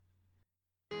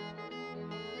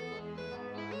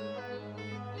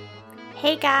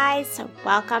Hey guys,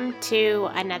 welcome to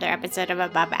another episode of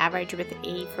Above Average with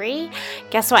Avery.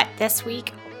 Guess what? This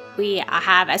week we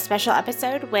have a special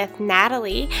episode with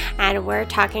Natalie and we're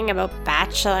talking about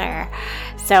Bachelor.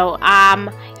 So,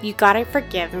 you gotta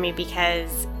forgive me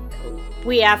because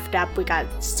we effed up. We got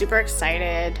super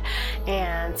excited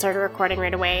and started recording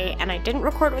right away, and I didn't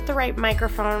record with the right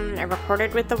microphone. I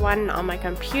recorded with the one on my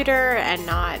computer and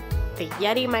not the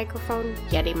Yeti microphone.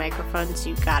 Yeti microphones,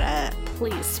 you gotta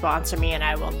please sponsor me and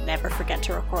I will never forget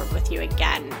to record with you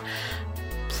again.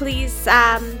 Please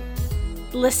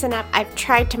listen up. I've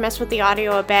tried to mess with the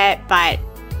audio a bit, but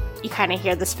you kind of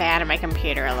hear this fan in my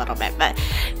computer a little bit. But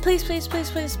please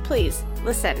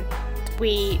listen.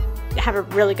 We have a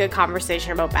really good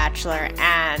conversation about Bachelor,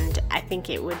 and I think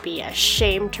it would be a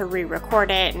shame to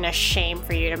re-record it and a shame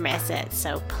for you to miss it.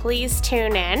 So please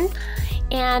tune in,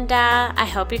 and I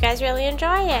hope you guys really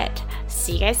enjoy it.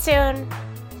 See you guys soon.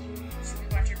 Should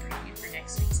we watch a preview for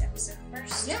next week's episode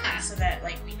first? Yeah. So that,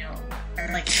 we know, or,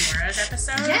 tomorrow's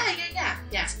episode?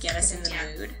 Yeah. To get us in the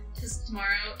mood. Because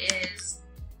tomorrow is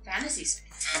Fantasy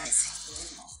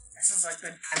Space. This is a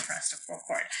good time for us to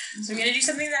record. So I'm going to do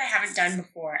something that I haven't done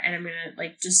before, and I'm going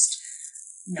to, just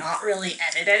not really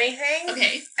edit anything.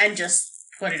 Okay. And just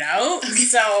put it out. Okay.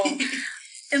 So,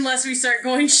 unless we start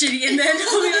going shitty, and then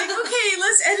I'll be like, okay,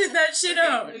 let's edit that shit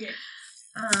out. Okay.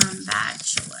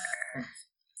 Bachelor.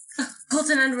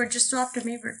 Colton Underwood just dropped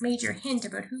a major hint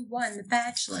about who won The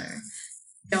Bachelor.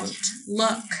 Don't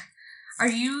look. Are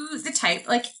you the type,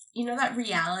 you know that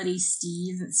reality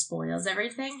Steve that spoils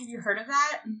everything? Have you heard of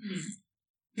that? Mm-hmm.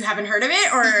 You haven't heard of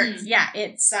it? Or, Mm-hmm. yeah,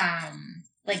 it's,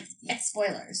 it's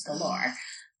spoilers galore.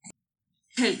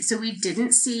 Okay, so we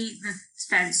didn't see the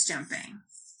fence jumping.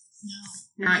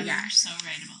 No. Not You yet. were so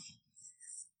right about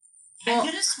that. Well, I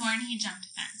could have sworn he jumped a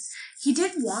fence. he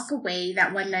did walk away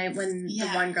that one night when the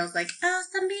Yeah. one girl's like, oh,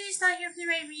 somebody's not here for the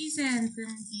right reasons,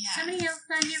 and Yeah. somebody else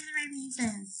not here for the right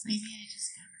reasons. Maybe I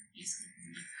just got confused with the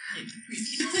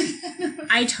preview.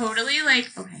 I totally,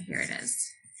 okay, here it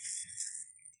is.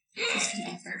 Who's going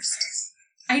to be first?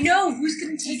 I know, who's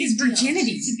going to take his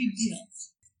virginity? It's a big deal.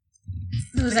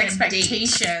 Those Like a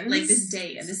expectations. this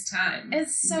date at this time.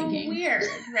 It's so Thinking. weird,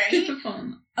 right?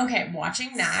 Fun. Okay,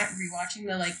 watching that, rewatching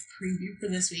the, preview for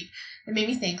this week, it made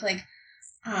me think,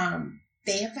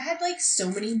 they have had, so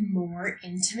many more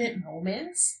intimate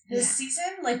moments this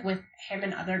season, with him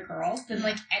and other girls than,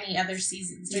 any other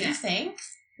seasons. Don't you think?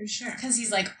 For sure. Because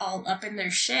he's, all up in their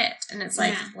shit. And it's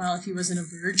well, if he wasn't a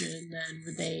virgin, then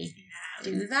would they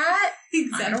do that?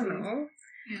 Exactly. I don't know.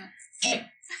 Yeah. Okay.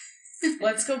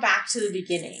 Let's go back to the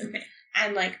beginning. Okay.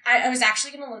 And, I was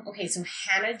actually going to look, okay, so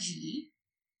Hannah G.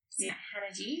 Yeah.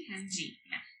 Hannah G? And G.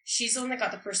 Yeah. She's the one that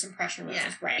got the first impression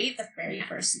roses, right? The very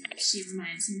first night. She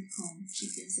reminds him of home. She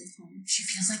feels like home. She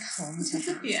feels like home to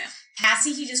him. Yeah.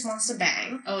 Cassie, he just wants to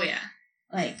bang. Oh, yeah.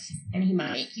 And he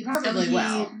might. He probably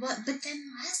will. But then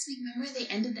last week, remember they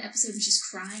ended the episode and she's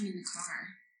crying in the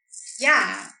car.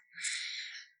 Yeah.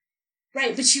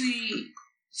 Right, but she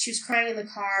was crying in the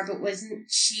car, but wasn't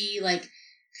she, because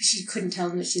she couldn't tell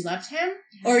him that she loved him?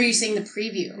 Yeah. Or are you saying the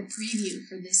preview? The preview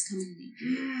for this coming week.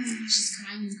 She's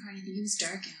crying in the car and I think it was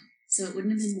dark out. So it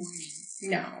wouldn't have been morning.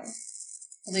 No.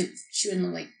 Well, she wouldn't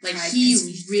have, cried.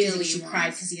 He Really, she wants. cried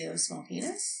because he had a small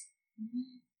penis?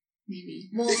 Maybe.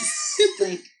 Well,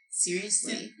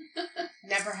 seriously.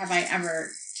 Never have I ever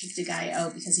kicked a guy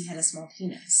out because he had a small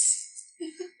penis.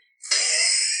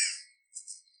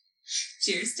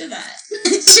 Cheers to that.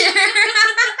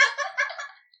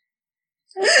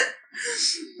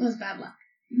 That was bad luck.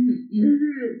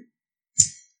 Mm-hmm.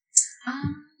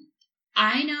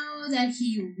 I know that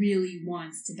he really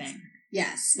wants to bang her.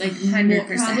 Yes,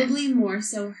 100%. Probably more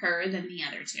so her than the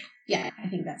other two. Yeah, I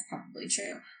think that's probably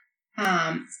true.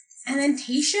 And then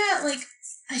Tayshia,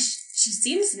 she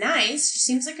seems nice. She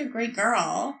seems like a great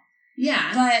girl.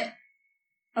 Yeah.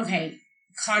 But, okay,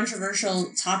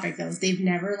 controversial topic, though. They've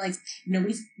never, none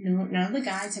of the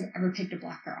guys have ever picked a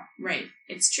black girl. Right.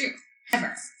 It's true.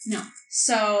 Ever. No.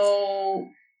 So,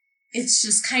 it's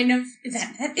just kind of,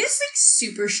 that is,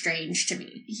 super strange to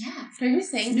me. Yeah. Don't you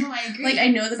think? No, I agree. I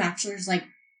know The Bachelor's,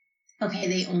 okay,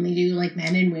 they only do,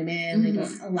 men and women. Mm-hmm. They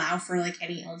don't allow for,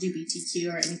 any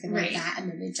LGBTQ or anything like that.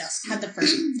 And then they just had the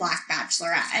first black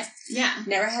bachelorette. Yeah.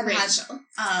 Never had Rachel.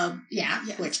 Yeah,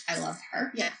 which I love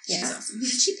her. Yeah, she's awesome. Who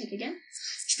did she pick again?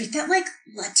 She picked that,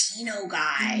 Latino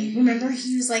guy. Remember,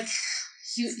 he was,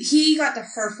 he got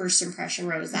her first impression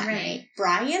rose that night.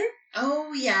 Brian?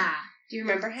 Oh, yeah. Do you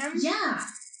remember him? Yeah.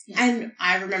 And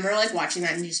I remember, watching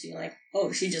that and just being like,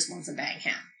 oh, she just wants to bang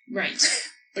him. Right.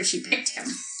 But she picked him.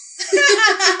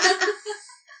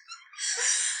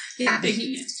 Yeah, but Big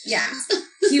penis. yeah.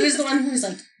 He was the one who was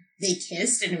like, they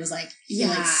kissed and it was like, he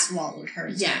like Yeah. swallowed her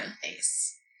into Yeah. her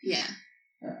face. Yeah.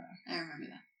 Uh. I remember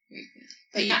that very clearly.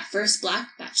 But yeah, first black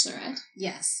bachelorette.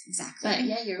 Yes, exactly. But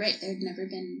yeah, you're right. There'd never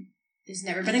been There's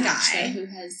never been a bachelor guy. who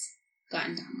has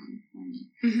gotten down on me.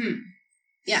 Mm-hmm.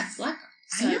 Yeah. Black.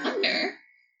 I So I know. wonder.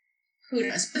 Who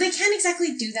knows? But they can't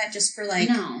exactly do that just for like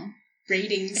No.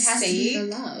 ratings It has to be sake. the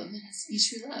love. It has to be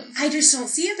true love. I just don't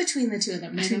see it between the two of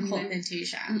them, I between don't Colton either. and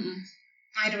Tasha. Mm-mm.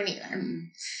 I don't either. Mm-mm.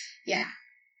 Yeah.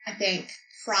 I think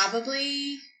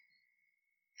probably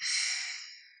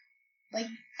like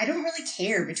I don't really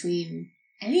care between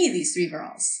any of these three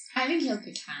girls. I think he'll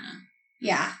pick Hannah.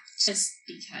 Yeah, Just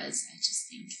because I just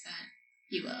think that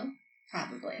he will.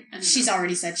 probably. I don't She's know.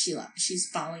 already said she's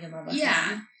falling in love with Yeah.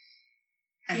 him.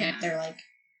 And Yeah. they're like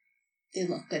they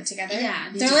look good together. Yeah,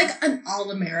 they They're do. like an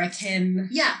all-American.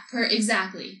 Yeah,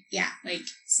 exactly. Yeah. Like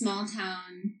small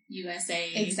town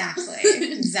USA. Exactly.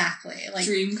 Exactly. Like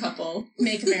Dream couple.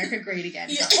 make America great again.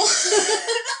 Yeah. couple.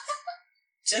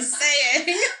 Just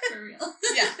saying. For real.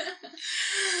 Yeah.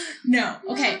 No.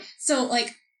 Okay. So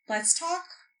like let's talk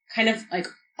kind of like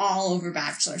all over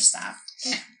Bachelor stuff.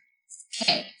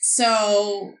 Okay.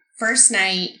 So first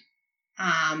night,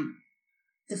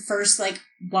 the first like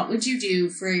what would you do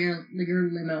for your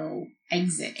limo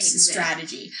exit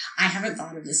strategy? I haven't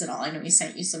thought of this at all. I know he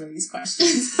sent you some of these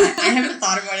questions, but I haven't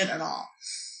thought about it at all.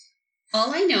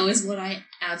 All I know is what I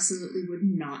absolutely would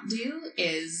not do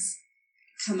is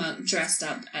come out dressed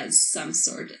up as some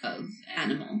sort of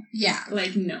animal. Yeah.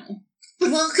 Like, no.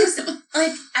 Well, because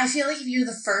like I feel like if you're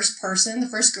the first person, the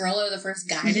first girl or the first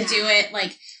guy to Yeah. do it,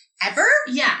 like ever,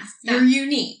 Yeah. you're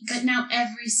unique. But now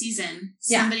every season,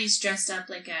 Yeah. somebody's dressed up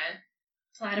like a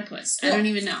platypus. I Well, don't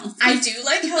even know. I do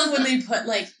like how when they put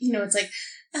like, you know, it's like,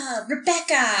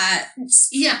 Rebecca,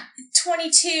 Yeah.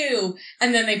 22,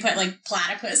 and then they put like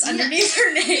platypus Yeah. underneath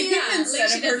her name Yeah, instead like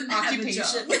she of her doesn't have a occupation.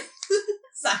 job.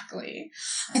 Exactly.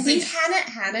 I think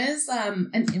Hannah's an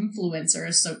influencer,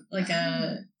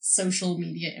 a social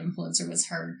media influencer was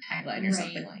her tagline or Right.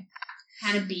 something like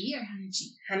Hannah B or Hannah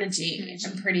G? Hannah G. Hannah G.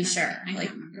 I'm pretty Okay, sure. I can't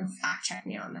Like, remember. fact check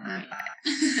me on that.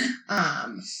 Right.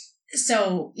 But,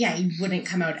 so yeah, you wouldn't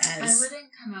come out I as.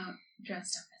 wouldn't come out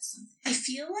dressed up as something. I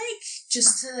feel like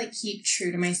just to like keep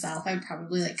true to myself, I would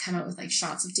probably like come out with like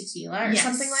shots of tequila or Yes.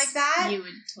 something like that. You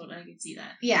would totally, I could see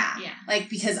that. Yeah. Yeah. Like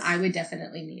because I would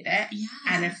definitely need it. Yeah.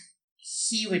 And if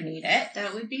he would need it,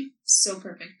 that would be so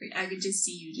perfect for you. I could just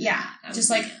see you doing yeah, that. just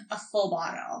would like be a full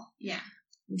bottle. yeah.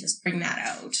 And just bring that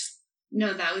out.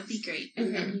 No, that would be great.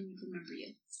 And then Mhm. he would remember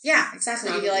you. Yeah, exactly.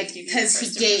 You'd be Probably like, give you because the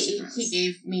first impression rose.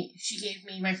 she gave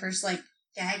me my first like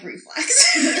gag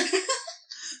reflex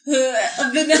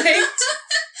of the night.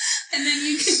 And then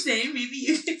you could say, maybe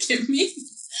you could give me.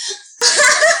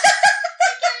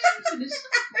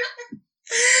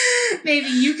 Maybe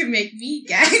you can make me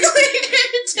gag later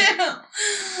too.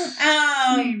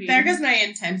 Maybe. There goes my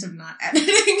intent of not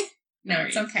editing. No,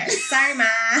 it's okay. Sorry, Ma.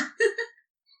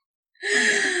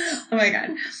 Oh my god.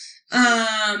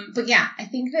 But yeah, I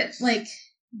think that like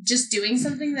just doing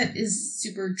something that is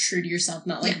super true to yourself,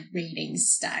 not like rating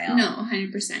style. No,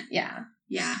 100%. Yeah.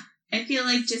 Yeah. I feel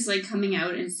like just like coming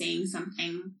out and saying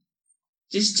something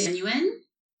just genuine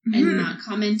and Mhm. not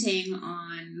commenting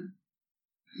on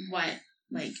what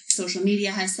like social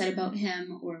media has said about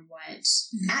him or what.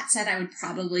 That said, I would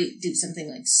probably do something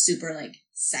like super like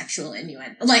sexual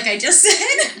innuendo. Like I just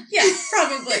said. Yeah,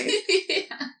 probably.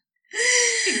 Yeah.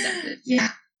 Exactly.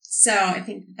 Yeah. So I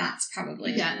think that's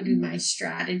probably Yeah. would be my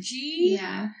strategy.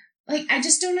 Yeah. Like I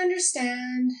just don't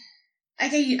understand.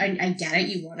 Like I get it.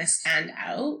 You want to stand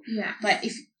out, Yeah. but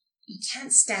if you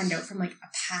can't stand out from like a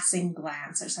passing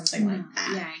glance or something like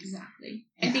that. Yeah, exactly.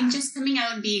 Yeah. I think just coming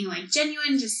out and being like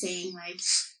genuine, just saying like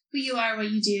who you are, what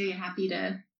you do, you're happy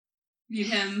to meet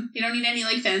him. You don't need any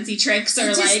like fancy tricks or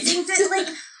I just like. think that like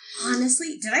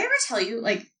honestly, did I ever tell you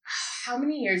like how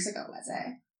many years ago was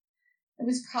it? It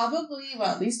was probably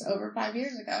at least over 5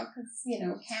 years ago because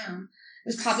Cam. It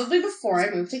was probably before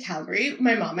I moved to Calgary.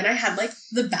 My mom and I had like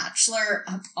the Bachelor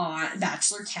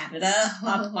Canada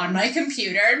up on my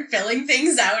computer and filling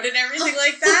things out and everything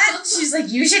like that. She's like,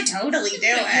 you should totally do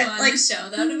it. Like, show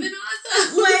that would have been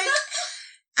awesome. like,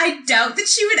 I doubt that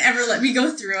she would ever let me go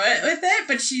through it with it,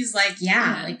 but she's like,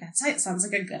 yeah. Like that sounds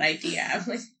like a good idea. I'm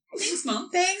like, Thanks, Mom.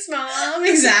 thanks, Mom.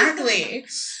 Exactly.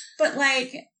 But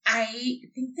like, I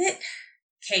think that,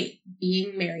 okay,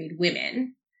 being married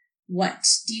women, what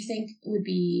do you think would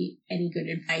be any good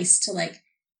advice to like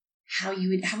how you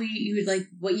would like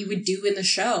what you would do in the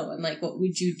show and like what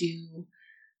would you do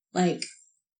like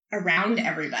around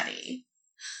everybody?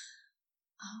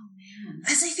 Oh man. man.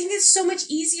 As I think it's so much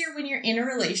easier when you're in a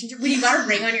relationship, when you got a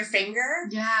ring on your finger,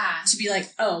 Yeah. to be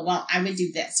like, oh, well, I would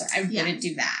do this, or I Yeah. wouldn't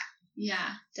do that.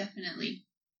 Yeah, definitely.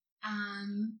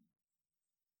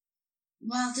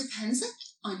 Well, it depends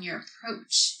on your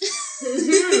approach.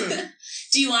 Mhm.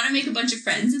 Do you want to make a bunch of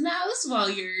friends in the house while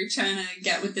you're trying to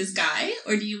get with this guy?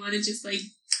 Or do you want to just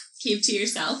keep to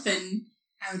yourself and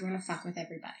I would want to fuck with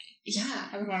everybody. yeah.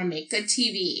 I would want to make good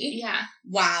TV Yeah.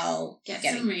 while Get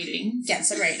getting some ratings. get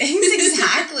some ratings.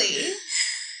 Exactly.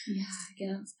 Yeah, I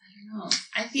guess. I don't know.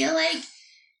 I feel like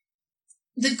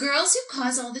the girls who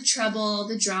cause all the trouble,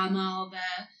 the drama, all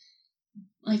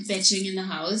the bitching in the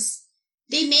house,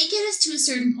 they make it us to a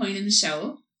certain point in the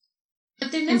show,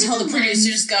 but they're never Until the ones-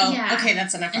 producers go, Yeah. okay,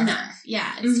 that's enough for her. Enough.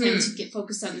 Yeah, it's time Mhm. to get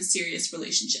focused on the serious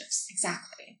relationships.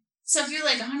 Exactly. So if you're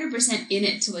 100% in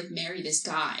it to marry this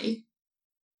guy,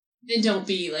 then don't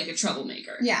be a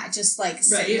troublemaker. Yeah, just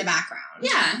sit Right. in the background.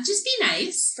 Yeah, just be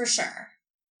nice. For sure.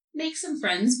 Make some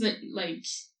friends, but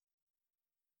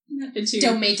nothing too.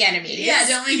 Don't make enemies. Yeah,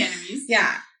 don't make enemies.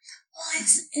 Yeah. Well,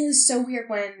 it was so weird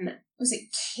when, was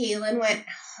it Kaylin went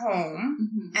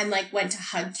home Mhm. and went to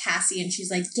hug Cassie and she's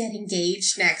get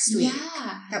engaged next week.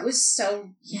 Yeah. That was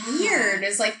so Yeah. weird.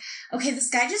 It's okay, this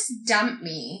guy just dumped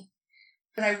me,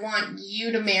 but I want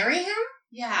you to marry him?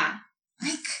 Yeah.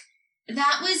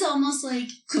 That was almost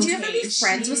Could you ever be okay,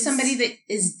 friends with she's- somebody that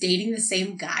is dating the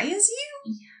same guy as you?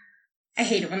 Yeah. I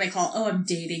hate it when they call, I'm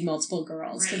dating multiple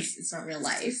girls, because Right. it's not real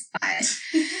life. But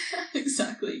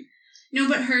Exactly. No,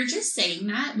 but her just saying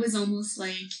that was almost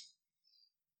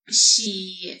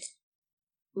she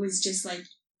was just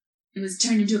it was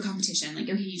turned into a competition.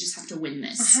 Okay, you just have to win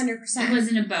this. 100%. It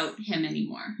wasn't about him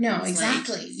anymore. No, It was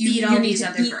exactly. beat all need these to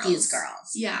other beat girls. these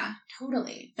girls. Yeah.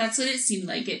 Totally. That's what it seemed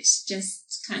like. It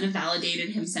just kind of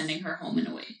validated him sending her home in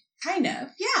a way. Kind of.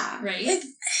 Yeah. Right?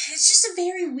 It's just a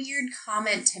very weird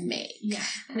comment to make. Yeah.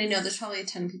 And I know there's probably a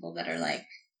ton of people that are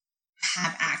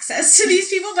have access to these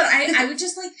people, but I would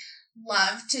just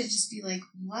love to just be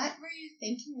what were you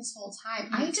thinking this whole time?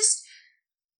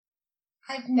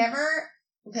 I've never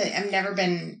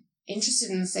been interested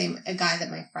in a guy that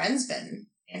my friend's been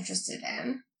interested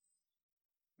in.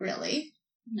 Really?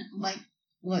 No.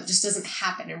 It just doesn't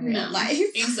happen in real No. life.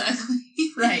 Exactly.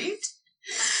 Right?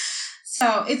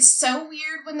 So it's so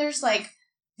weird when there's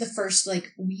the first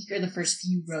week or the first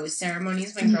few rose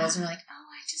ceremonies when girls are oh,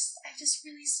 I just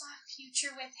really saw a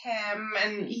future with him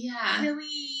and Yeah.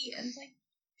 really and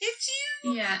did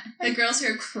you? Yeah. The girls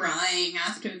who are crying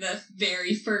after the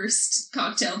very first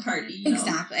cocktail party. You know?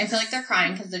 Exactly. I feel they're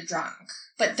crying because they're drunk,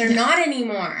 but they're not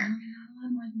anymore. They're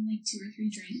not allowed more than 2 or 3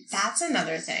 drinks. That's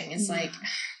another thing. It's Yeah.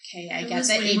 okay, I It get was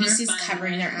that way more ABC's fun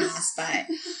covering their then. ass, but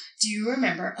do you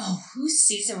remember, whose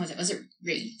season was it? Was it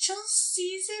Rachel's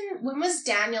season? When was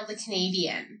Daniel the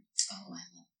Canadian? Oh,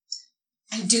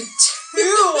 I do too.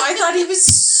 I thought he was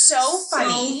so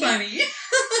funny. So funny.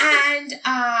 And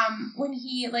when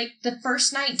he the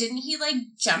first night, didn't he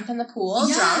jump in the pool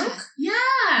drunk?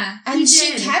 Yeah. And he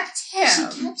she did. kept him.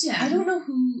 She kept him. I don't know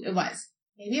who it was.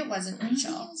 Maybe it wasn't I don't think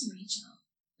Rachel. it was Rachel.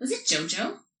 Was it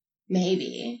JoJo?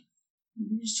 Maybe.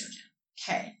 Maybe it was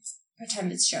JoJo. Okay.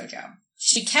 Pretend it's JoJo.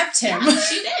 She kept him. Yeah,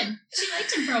 she did. She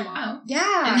liked him for a while.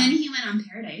 Yeah. And then he went on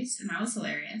Paradise, and that was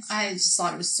hilarious. I just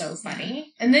thought it was so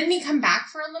funny. And then he come back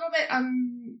for a little bit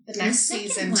on the next second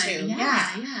season one, too.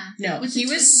 Yeah. No, With he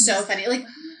the was twins. so funny.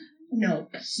 No,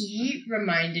 he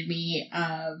reminded me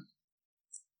of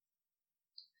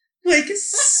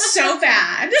so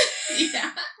bad,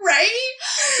 Yeah. right?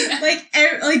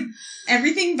 Yeah.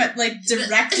 Everything but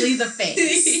directly the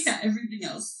face. Yeah, everything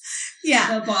else.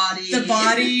 Yeah. The body. The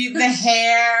body, the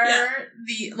hair,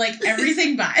 Yeah. the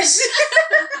everything but.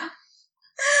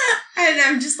 And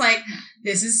I'm just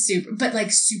this is super,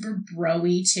 but super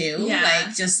bro-y too.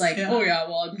 Yeah. Yeah. Oh yeah,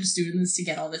 well, I'm just doing this to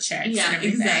get all the checks and Yeah,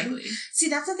 everything. exactly. See,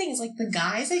 that's the thing, is the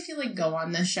guys I feel go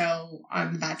on the show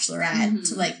on The Bachelorette Mhm.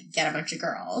 to get a bunch of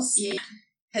girls. Yeah.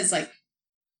 Because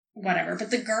whatever.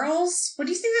 But the girls, what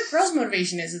do you think the girls'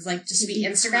 motivation is? Is just to be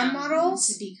Instagram models?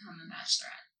 To become a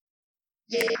bachelorette,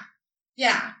 Yeah.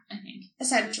 Yeah. I think.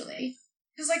 Essentially.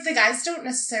 Because the guys don't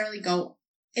necessarily go,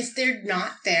 if they're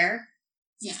not there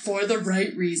for the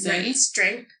right reasons,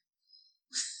 drink,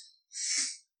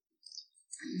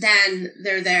 then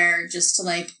they're there just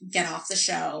to get off the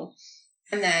show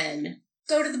and then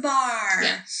go to the bar.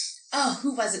 Yeah. Oh,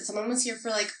 who was it? Someone was here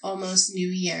for almost New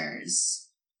Year's.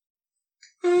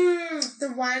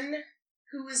 The one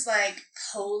who was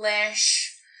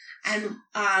Polish and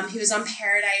he was on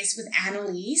Paradise with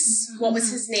Annalise. Mhm. What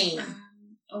was his name?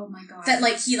 Oh my god.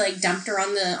 That he dumped her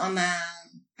on the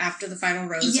after the final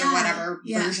rose or whatever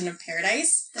version of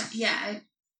Paradise. Yeah.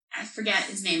 I forget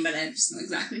his name, but I just know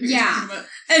exactly who you're Yeah. talking about.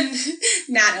 And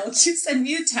Natalie you sent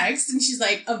me a text, and she's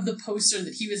like, of the poster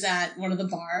that he was at one of the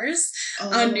bars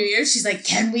on New Year's, she's like,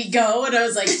 can we go? And I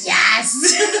was like, yes!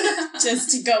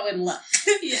 Just to go and look.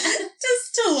 Yeah.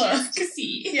 Just to look. Just to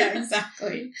see. Yeah,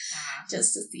 exactly. Wow.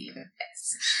 Just to see the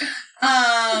face.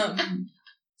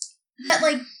 But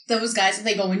like those guys,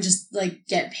 they go and just like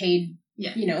get paid,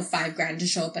 Yeah. you know, $5,000 to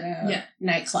show up at a Yeah.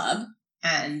 nightclub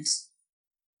and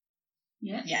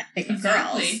Yeah. pick up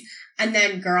girls. And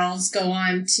then girls go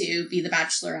on to be the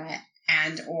Bachelorette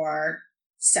and or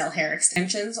sell hair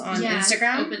extensions on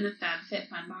Instagram. Open the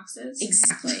FabFitFun boxes.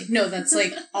 Exactly. No, that's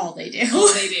like all they do.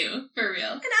 All they do, for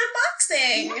real. An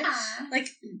unboxing. Yeah. Like,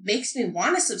 makes me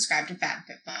want to subscribe to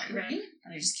FabFitFun. Right?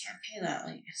 But I just can't pay that,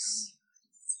 like,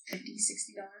 $50,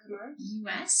 $60 a month.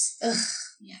 US? Ugh.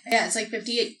 Yeah. Yeah, it's like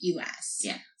 $58 US.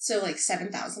 Yeah. So like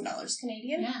 $7,000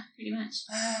 Canadian. Yeah, pretty much.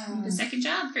 Wow. Need a second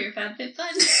job for your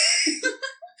FabFitFun.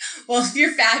 Well, if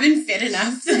you're fab and fit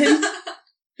enough, then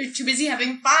you're too busy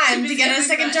having fun Too busy to get a having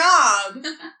second fun. job.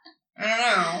 I don't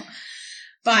know.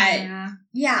 But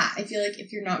yeah. I feel like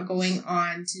if you're not going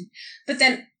on to, but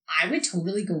then I would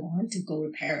totally go on to go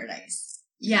to Paradise.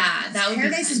 Yeah, that would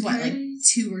Paradise be is fun. what, like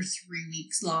 2 or 3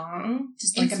 weeks long?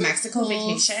 Just like It's a Mexico whole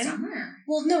vacation? Summer.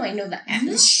 Well, no, I know that Isn't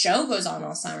the it? show goes on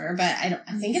all summer, but I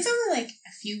think it's only like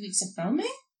a few weeks of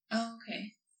filming. Oh,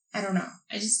 okay. I don't know.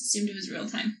 I just assumed it was real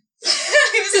time.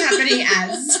 It was happening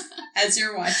as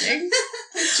you're watching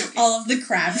all of the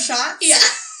crab shots. Yeah.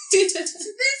 There's the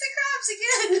crabs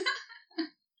again.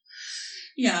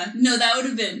 Yeah. No, that would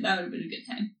have been a good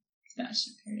time.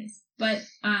 Bachelor Paradise. But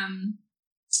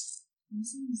what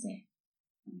was I gonna say?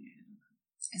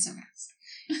 It's okay.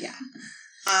 Yeah.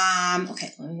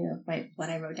 Okay, let me look what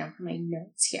I wrote down for my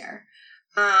notes here.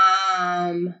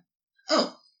 Oh,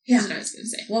 here's what I was gonna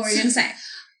say. What were you gonna say?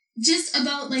 Just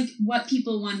about like what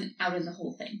people want out of the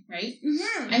whole thing, right?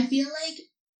 Mm-hmm. I feel like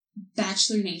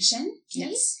Bachelor Nation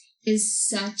is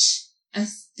such a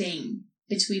thing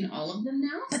between all of them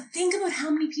now. But think about how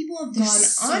many people have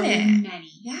There's gone on so it. many.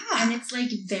 Yeah. And it's like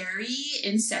very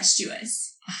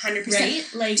incestuous, 100%. right?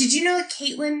 Like, Did you know that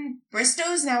Caitlin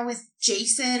Bristow is now with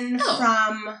Jason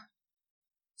from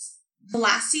the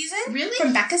last season? Really?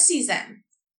 From Becca's season.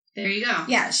 There you go.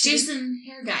 Yeah, Jason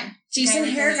Hair Guy. Jason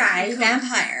Hair Guy,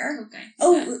 vampire. Okay.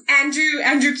 Oh,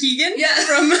 Andrew Keegan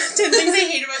from 10 Things I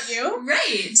Hate About You.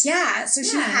 Right. Yeah, so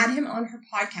she Yeah. had him on her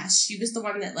podcast. She was the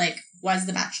one that like was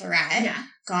the Bachelorette. Yeah.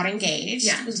 Got engaged.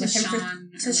 Yeah. Was to with him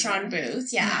Sean to Sean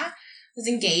Booth. Yeah. Yeah. Was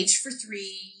engaged for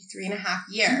 3.5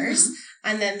 years,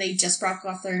 and then they just broke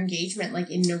off their engagement like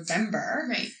in November.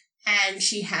 Right. And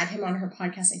she had him on her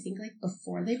podcast, I think, like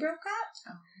before they broke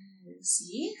up. Oh,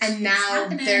 see? And It's now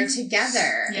happening. they're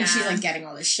together, and she's Yeah. like getting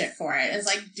all this shit for it. It's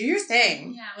like, do your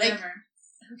thing. Yeah, Like, whatever.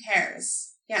 who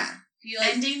cares? Yeah. You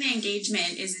like Ending the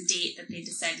engagement is a date that they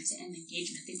decided to end the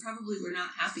engagement. They probably were not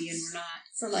happy and were not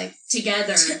for like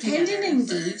together. to end an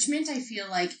for- engagement. I feel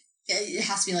like it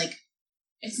has to be like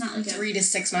It's not like 3 to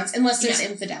 6 months, unless there's Yeah.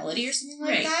 infidelity or something like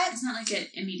right. that. It's not like an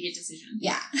immediate decision.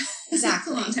 Yeah, It's a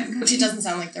exactly. long time Which it coming. doesn't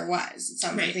sound like there was. It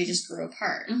sounds like Right. they just grew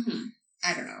apart. Mm-hmm.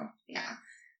 I don't know. Yeah,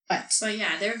 but But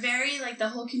yeah, they're very like the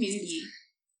whole community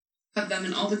of them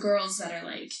and all the girls that are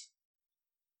like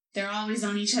they're always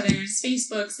on each other's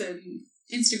Facebooks and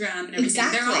Instagram and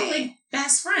everything. They're all Exactly. like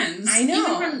best friends. I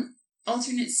know. Even from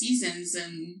alternate seasons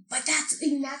and But that's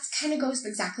kind of goes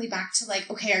exactly back to like,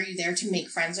 okay, are you there to make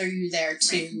friends? Or are you there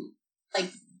to Right.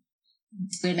 like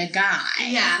win a guy?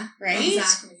 yeah, Right?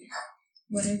 Exactly.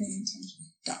 What are their intentions?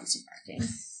 Dogs are barking.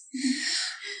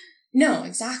 No,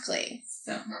 exactly.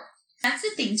 So that's the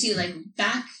thing too. Like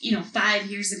back, 5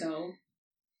 years ago,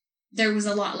 there was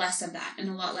a lot less of that and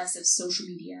a lot less of social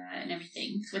media and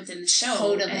everything within the show.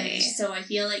 Totally. And so I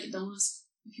feel like those,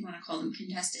 if you want to call them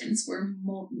contestants, were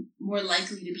more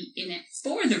likely to be in it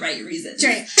for the right reasons.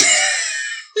 Right.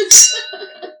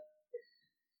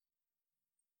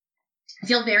 I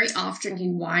feel very off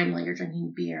drinking wine while you're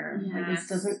drinking beer. Like Yes. this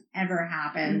doesn't ever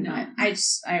happen. No. But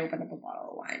I opened up a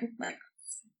bottle of wine like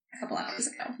a couple hours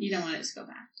ago. You don't want it to go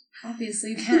back.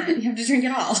 Obviously you can't. You have to drink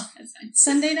it all. That's fine.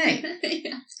 Sunday night.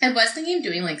 Yeah. I was thinking of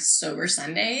doing like sober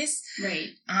Sundays. Right.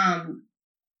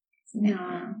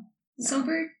 No.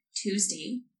 Sober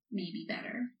Tuesday may be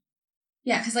better.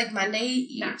 Yeah, because like Monday,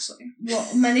 Bachelor.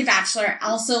 Monday Bachelor.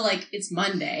 Also, like it's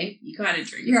Monday. You gotta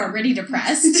drink. You're already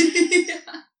depressed. Yeah.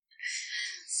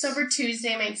 Sober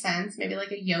Tuesday makes sense. Maybe like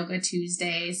a yoga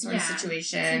Tuesday sort of Yeah,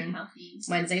 situation. healthy.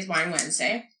 Wednesday's Wine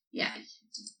Wednesday. Yeah.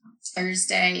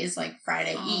 Thursday is like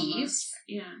Friday Eve. Almost.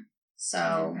 Yeah.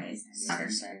 So Fridays,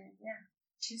 Saturday, yeah.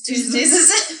 Tuesdays Tuesdays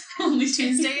is only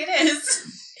Tuesday. It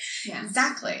is Yeah.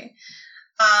 exactly.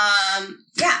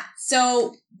 Yeah.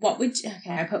 So what would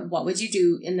you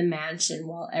do in the mansion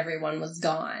while everyone was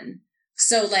gone?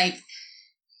 So like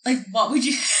what would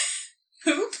you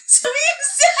poop? So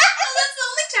That's the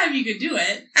only time you could do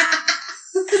it.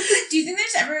 do you think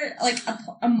there's ever like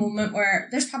a moment where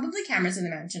there's probably cameras in the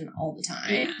mansion all the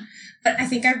time? Yeah. But I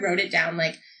think I wrote it down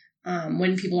like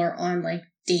when people are on like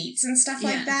dates and stuff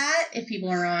like that. If people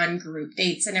are on group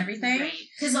dates and everything. Right.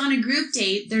 Because on a group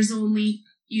date, there's only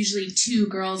usually 2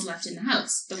 girls left in the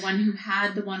house. The one who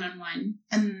had the one-on-one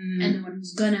and the one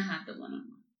who's gonna have the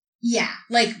one-on-one. Yeah.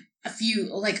 Like a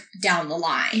few, like down the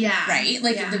line. Yeah. Right?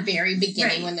 Like at the very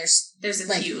beginning when there's a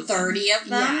like few 30 of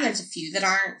them. Yeah. There's a few that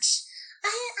aren't.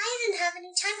 I didn't have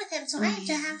any time with him, so I have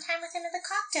to have time with him at the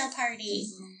cocktail party.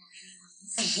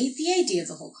 I hate the idea of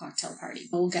the whole cocktail party.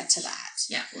 We'll get to that.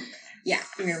 Yeah, we'll get there. Yeah,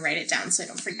 I'm going to write it down so I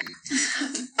don't forget.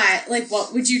 But, like,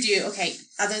 what would you do, okay,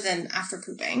 other than after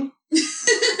pooping?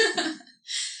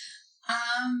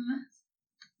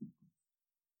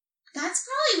 That's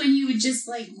probably when you would just,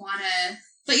 like, want to...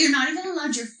 But you're not even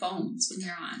allowed your phones when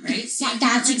you're on, right? So you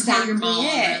That's can't, like, call your exactly mom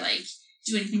it. or, like,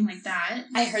 do anything like that.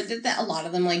 I heard that a lot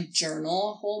of them, like,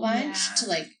 journal a whole bunch Yeah. to,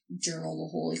 like, journal the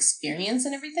whole experience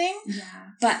and everything.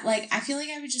 Yeah. But, like, I feel like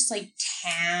I would just, like,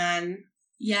 tan.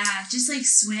 Yeah, just, like,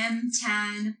 swim,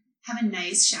 tan, have a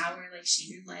nice shower, like, shave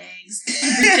your legs,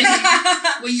 everything.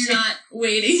 when you're not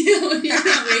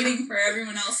waiting for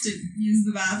everyone else to use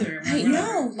the bathroom. Or I whatever.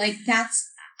 know. Like,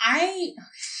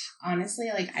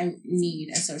 honestly, like, I need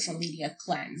a social media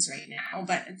cleanse right now.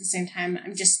 But at the same time,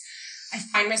 I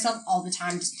find myself all the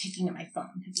time just picking up my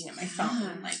phone.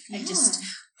 Like,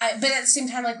 but at the same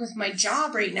time, like, with my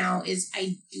job right now is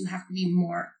I do have to be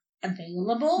more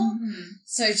available. Mm-hmm.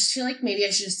 So I just feel like maybe I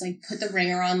should just, like, put the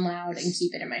ringer on loud and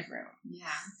keep it in my room. Yeah,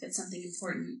 if it's something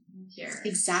important here.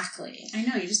 Exactly. I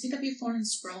know, you just pick up your phone and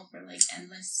scroll for, like,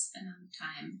 endless amount of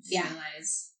time. Yeah.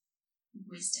 Realize you've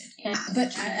wasted. Yeah,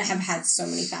 but I have had so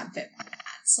many FabFitFun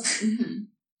ads. Mm-hmm.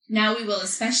 Now we will,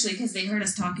 especially because they heard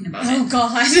us talking about Oh, it.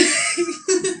 God.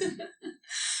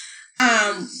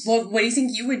 What do you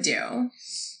think you would do?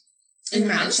 In the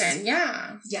mansion? house?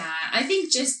 Yeah. Yeah, I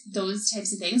think just those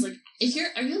types of things. Like,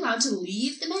 are you allowed to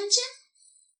leave the mansion?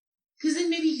 Because then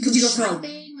maybe you could go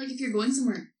shopping. Like, if you're going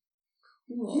somewhere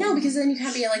cool. No, because then you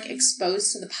can't be, like,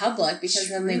 exposed to the public because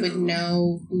then they would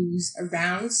know who's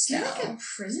around still. You're like a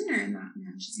prisoner in that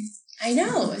mansion. I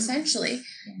know, essentially.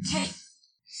 Okay.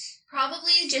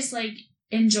 Probably just, like,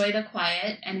 enjoy the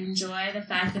quiet and enjoy the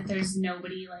fact that there's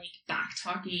nobody, like,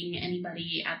 back-talking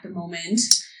anybody at the moment.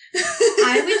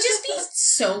 I would just be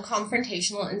so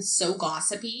confrontational and so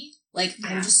gossipy. Like, Yeah.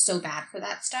 I'm just so bad for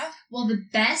that stuff. Well, the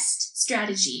best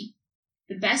strategy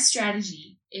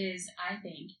is, I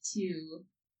think, to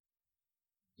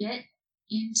get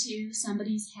into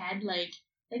somebody's head, like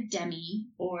Demi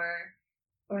or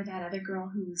that other girl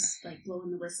who's, like,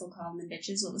 blowing the whistle, calling them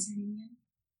bitches. What was her name again?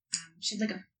 She had,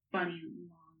 like, a funny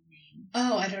long name.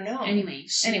 Oh, I don't know.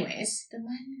 Anyways, the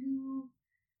one who...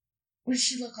 what does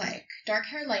she look like? Dark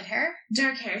hair, light hair?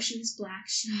 Dark hair, she was black,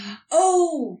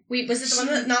 Oh! Wait, was it the one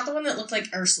that, not the one that looked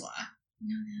like Ursula?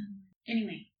 No, no.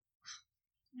 Anyway.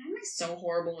 Why am I so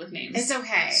horrible with names? It's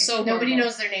okay. So nobody horrible.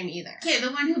 knows their name either. Okay,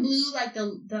 the one who blew, like,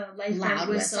 the light Loud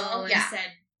whistle, and yeah.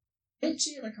 said,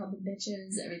 bitchy, like, called them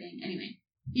bitches, everything. Anyway,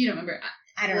 you don't remember.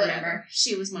 I don't Whatever. remember.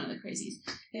 She was one of the crazies.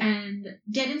 Yeah. And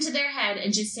get into their head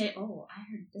and just say, oh, I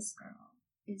heard this girl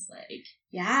is, like,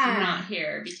 Yeah. not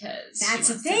here because That's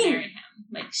she the wants thing. to marry him.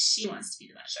 Like, she wants to be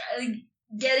the bachelor. Like,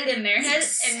 get it in their head,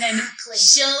 and then Exactly.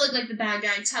 she'll look like the bad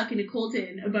guy talking to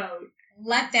Colton about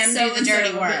Let them do the so-and-so.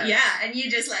 dirty work. Yeah, and you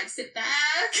just, like, sit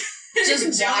back. Just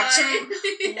enjoy.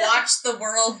 watch the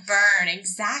world burn.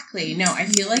 Exactly. No, I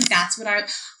feel like that's what I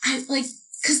like,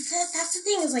 because that's the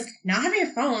thing is, like, not having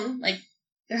a phone, like,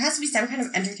 there has to be some kind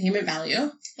of entertainment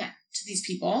value to these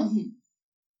people. Mm-hmm.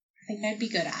 I think I'd be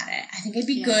good at it. I think I'd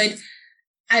be good.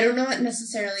 I don't know what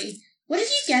necessarily. What if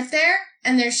you get there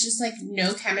and there's just, like,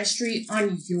 no chemistry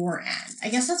on your end? I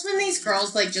guess that's when these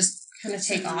girls, like, just kind of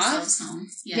take off.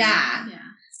 Yeah.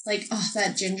 Like, oh,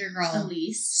 that ginger girl.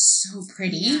 Elise. So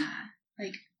pretty. Yeah.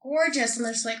 Like, gorgeous. And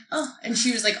they're just like, oh. And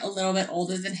she was, like, a little bit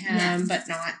older than him, but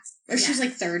not. Or she was,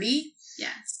 like, 30. Yeah.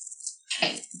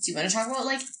 Okay, do you want to talk about,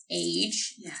 like,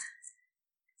 age? Yeah.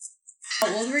 How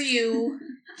old were you?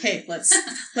 Okay, let's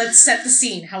set the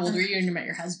scene. How old were you when you met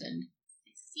your husband?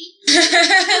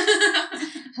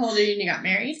 How old are you when you got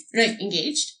married? Or, like,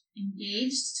 engaged?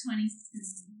 Engaged, 24.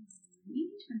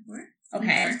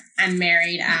 Okay. 24. And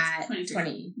married at 23.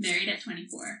 20. Married at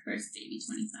 24. First baby,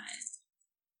 25.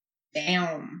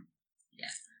 Damn. Yeah.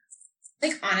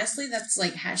 Like, honestly, that's,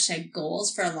 like, hashtag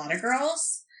goals for a lot of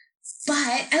girls.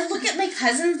 But I look at my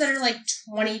cousins that are like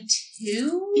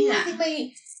 22. Yeah. I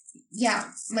think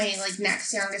my like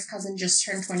next youngest cousin just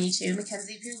turned 22.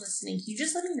 Mackenzie, if you're listening, can you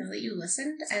just let me know that you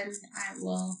listened and I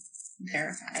will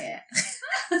verify it.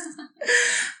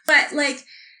 But like,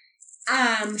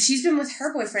 she's been with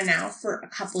her boyfriend now for a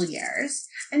couple years.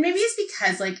 And maybe it's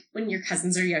because like when your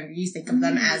cousins are younger, you think of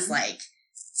them as like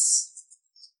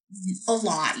a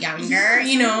lot younger, Yeah,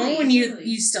 you know, totally, when totally.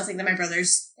 you still think that my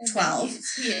brother's 12.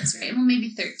 He is, right? Well, maybe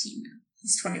 13 now.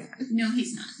 He's 21. No,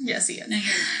 he's not. Yes, he is. No,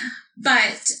 you're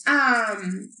But,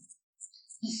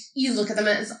 you look at them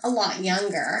as a lot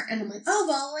younger, and I'm like, oh,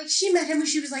 well, like, she met him when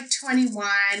she was, like, 21,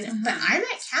 but I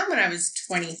met Cam when I was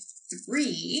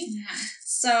 23, Yeah.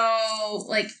 so,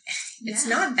 like, it's Yeah.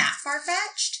 not that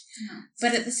far-fetched, No.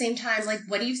 but at the same time, like,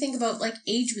 what do you think about, like,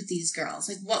 age with these girls?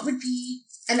 Like, what would be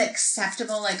an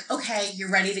acceptable, like, okay, you're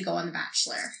ready to go on The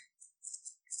Bachelor?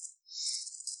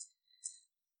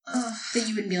 That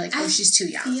you wouldn't be like, oh, she's too I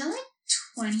young. feel like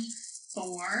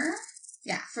 24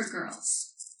 Yeah. for girls.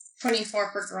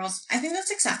 24 for girls. I think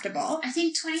that's acceptable. I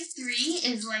think 23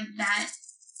 is like that,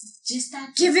 just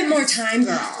that. Give it more difference. time,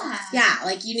 girl. Yeah. Yeah,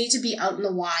 like you need to be out in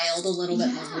the wild a little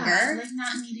bit longer. Like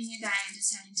not meeting a guy and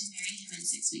deciding to marry him in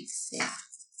 6 weeks. Yeah, Or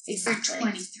exactly.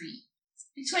 23.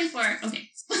 Like 24, okay.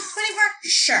 24,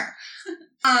 sure.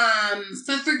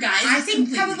 But for guys, I it's think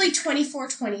completely probably different. 24,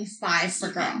 25 for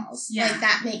Okay. girls. Yeah. Like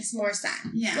that makes more sense.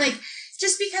 Yeah. Like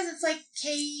just because it's like,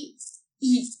 okay,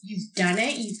 you've done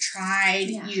it, you've tried,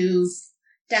 Yeah. you've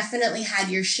definitely had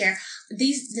your share.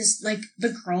 This like the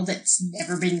girl that's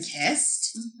never been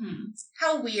kissed. Mhm.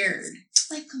 How weird.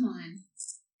 Like, come on.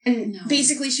 And No.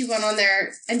 basically she went on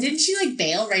there, and didn't she like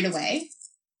bail right away?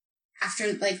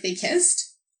 After like they kissed?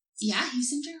 Yeah, he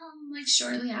sent her home like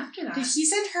shortly after that. Did he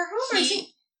send her home?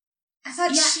 I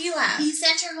thought Yeah, she left. He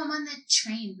sent her home on the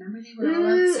train. Remember they were all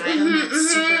Mm, outside on that mhm,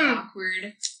 super mhm.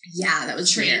 awkward Yeah, that was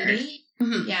train weird. date?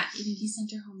 Mhm. Yeah, I think he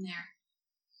sent her home there.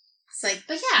 It's like,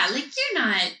 But yeah, like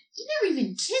you never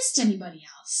even kissed anybody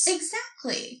else.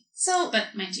 exactly. So,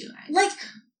 But mind you, I like,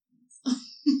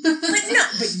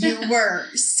 but you were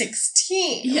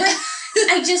 16. Yeah. Like,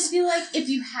 I just feel like if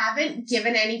you haven't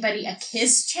given anybody a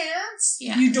kiss chance,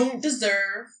 Yeah. you don't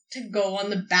deserve to go on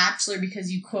The Bachelor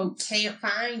because you, quote, can't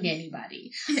find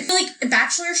anybody. I feel like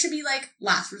Bachelor should be like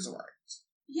last resort.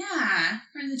 Yeah,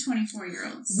 for the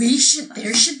 24-year-olds.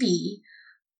 There should be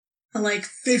a like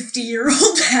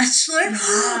 50-year-old Bachelor.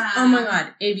 Yeah. Oh my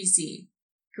god, ABC.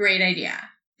 Great idea.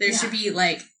 There Yeah. should be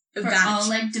like a For all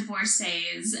like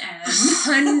divorcees and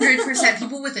 100%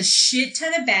 people with a shit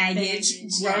ton of baggage,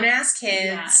 Baggage, grown ass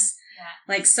kids, Yeah.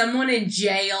 like someone in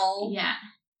jail. Yeah.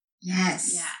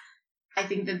 Yes. Yeah. I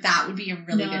think that would be a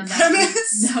really good that would-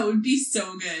 premise. That would be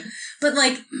so good. But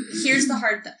like, here's the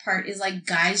hard part is like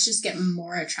guys just get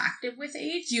more attractive with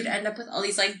age. You'd end up with all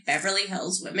these like Beverly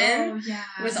Hills women Oh yeah.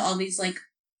 with all these like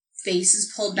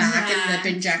faces pulled back and lip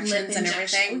injections Lip and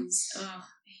everything. injections. Oh,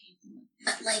 I hate them.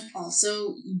 But like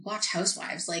also you watch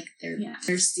Housewives, like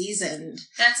they're seasoned.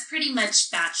 That's pretty much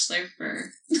Bachelor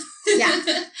for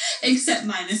Yeah. except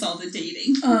minus all the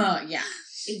dating. Oh yeah,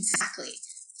 exactly.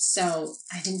 So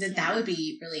I think that Yeah. would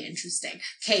be really interesting.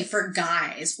 Okay, for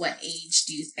guys, what age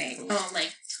do you think? Oh,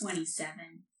 like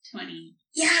 27, 26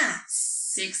 Yeah,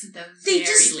 at the They very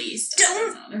just least.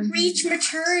 don't I don't know. reach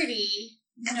maturity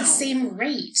at the No. same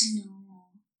rate.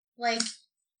 No. Like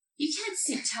You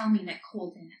can't tell me that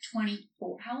Colton at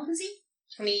 24, how old is he?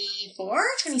 24,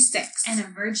 26. And a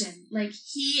virgin. Like,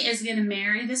 he is going to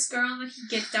marry this girl that he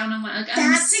get down on one. Like,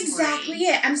 That's exactly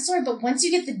it. I'm sorry, but once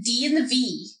you get the D and the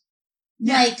V,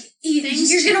 like,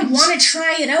 Things you're going to change. want to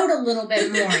try it out a little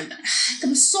bit more.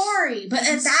 I'm sorry, but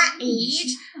at that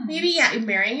age, maybe, yeah,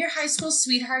 marrying your high school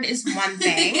sweetheart is one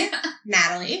thing,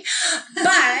 Natalie.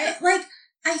 But, like,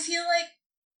 I feel like,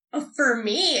 for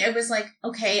me, it was like,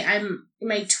 okay, I'm in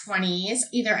my 20s.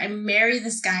 Either I marry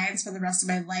this guy and spend the rest of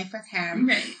my life with him,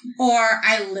 Right. or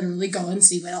I literally go and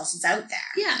see what else is out there.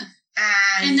 Yeah.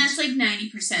 And, And that's like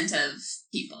 90% of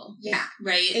people. yeah,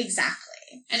 Right?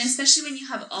 exactly. And especially when you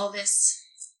have all this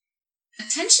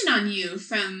attention on you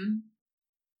from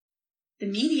the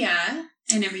media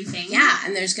and everything. Yeah,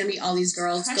 and there's going to be all these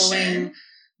girls Pressure.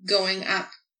 going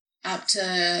up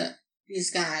to these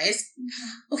guys.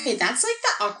 Okay, that's like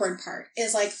the awkward part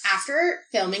is like after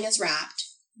filming is wrapped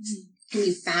and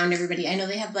you found everybody. I know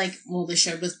they have like, well, they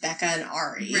showed with Becca and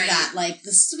Ari Right. that like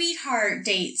the sweetheart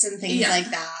dates and things Yeah. like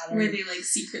that. Where they like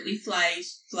secretly fly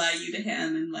you to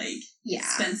him and like Yeah,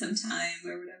 spend some time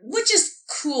or whatever. which is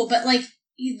cool, but like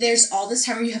there's all this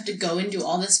time where you have to go and do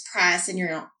all this press and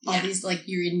you're all Yeah. these like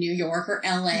you're in New York or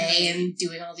LA Right. and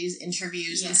doing all these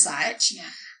interviews Yeah. and such. Yeah.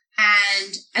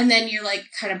 And then you're like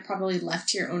kind of probably left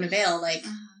to your own avail, like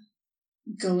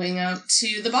going out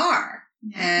to the bar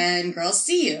and girls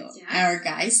see you or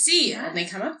guys see you and they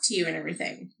come up to you and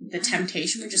everything. The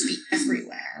temptation would just be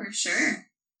everywhere. For sure.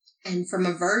 And from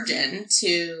a virgin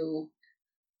to,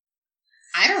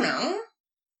 I don't know.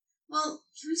 Well,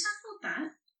 can we talk about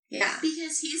that? Yeah.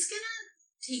 Because he's gonna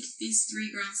take these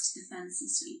 3 girls to the fantasy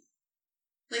suite.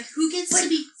 Like, who gets to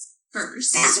be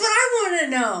first? That's what I want to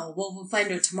know. Well, we'll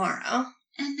find out tomorrow.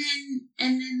 And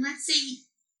then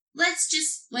let's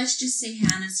just say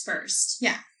Hannah's first.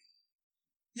 Yeah.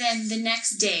 Then the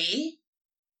next day,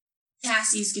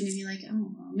 Cassie's gonna be like,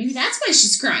 oh, well, maybe that's why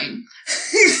she's crying.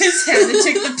 Because Hannah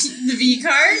took the V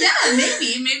card? Yeah,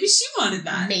 maybe she wanted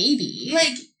that. Maybe.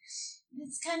 Like,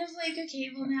 it's kind of like, okay,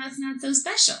 well, now it's not so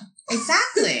special.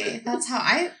 Exactly. That's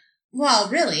how well,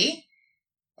 really,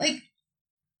 like,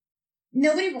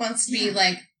 nobody wants to be,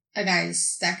 like, a guy's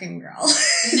second girl.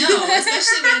 No,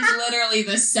 especially when it's literally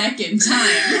the second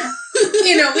time.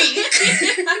 In a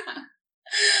week.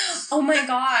 Oh my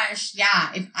gosh.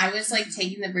 Yeah, if I was, like,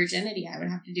 taking the virginity, I would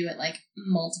have to do it, like,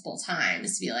 multiple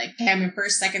times to be like, okay, I'm your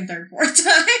first, second, third, fourth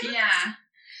time. Yeah.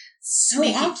 So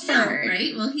Make it awkward. count,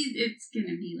 right? Well, it's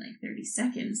gonna be, like, 30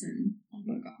 seconds, and Oh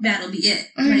my god. that'll be it.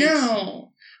 I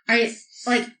know.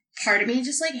 Part of me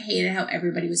just, like, hated how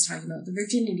everybody was talking about the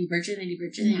virginity,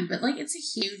 Yeah. but, like, it's a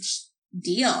huge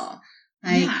deal.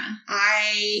 Like, Yeah.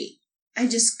 I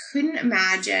just couldn't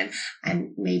imagine,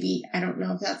 and maybe, I don't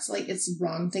know if that's, like, it's the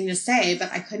wrong thing to say,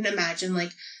 but I couldn't imagine,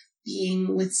 like,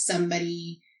 being with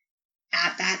somebody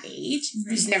at that age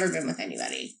who's never been with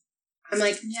anybody. I'm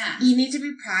like, Yeah. you need to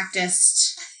be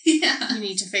practiced. Yeah. You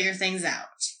need to figure things out,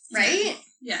 right?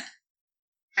 Yeah.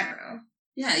 I don't know.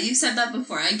 Yeah, you've said that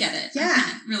before. I get it. Yeah. I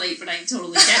can't relate, but I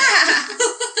totally get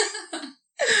it.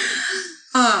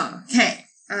 Oh, okay.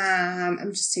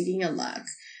 I'm just taking a look.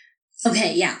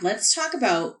 Okay, yeah, let's talk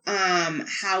about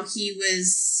how he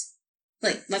was,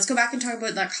 like, let's go back and talk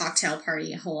about that cocktail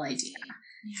party whole idea.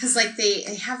 Because, like, they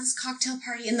have this cocktail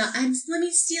party and let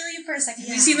me steal you for a second.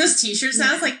 Have you seen those t-shirts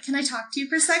now? It's like, can I talk to you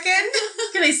for a second?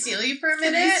 Can I steal you for a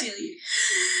minute? Can I steal you?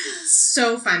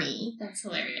 So funny. That's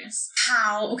hilarious.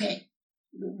 Okay,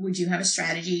 would you have a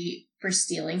strategy for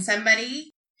stealing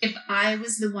somebody? If I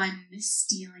was the one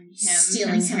stealing him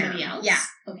from somebody else? Yeah.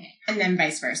 Okay. And then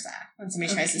vice versa, when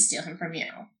somebody tries to steal him from you.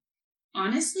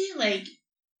 Honestly, like,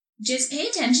 just pay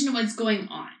attention to what's going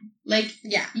on. Like,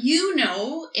 Yeah. you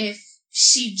know if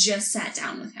she just sat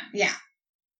down with him. Yeah.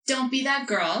 Don't be that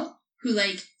girl who,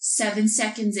 like, 7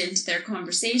 seconds into their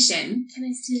conversation, Can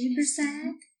I steal you for a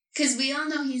sec? because we all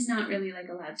know he's not really, like,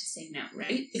 allowed to say no,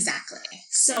 right? Exactly.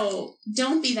 So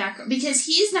don't be that girl, because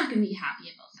he's not going to be happy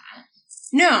about that.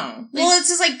 No. Well, it's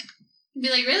just like... Be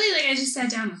like, really? Like, I just sat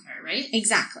down with her, right?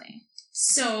 Exactly.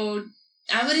 So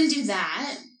I wouldn't do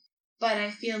that, but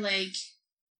I feel like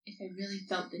if I really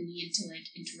felt the need to, like,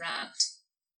 interrupt,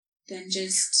 then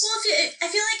just... Well, I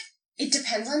feel like it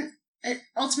depends on...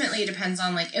 Ultimately, it depends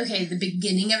on, like, okay, the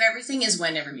beginning of everything is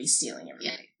when everybody's stealing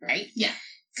everybody, right? Yeah.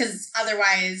 Because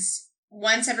otherwise,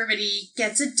 once everybody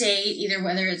gets a date, either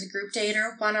whether it's a group date or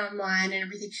a one-on-one and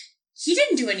everything, he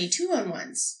didn't do any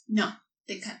 2-on-1s. No,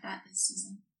 they cut that this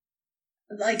season.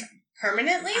 Like,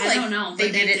 permanently? I don't know, They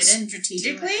but did they it didn't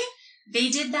strategically? do They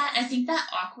did that, I think that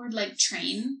awkward, like,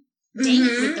 train date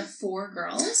Mhm. with the 4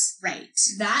 girls. Right.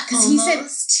 That Because he said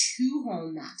almost... 2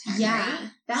 home that time, Yeah,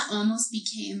 right? that almost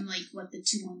became, like, what the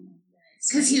 2-on-1 was.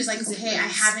 Because he was like, 'Cause it okay, I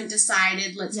was- haven't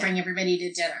decided, let's bring everybody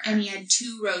to dinner. And he had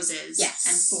 2 roses Yes.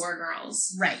 and 4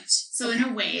 girls. Right. So in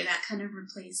a way, that kind of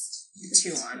replaced the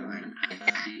 2-on-1. I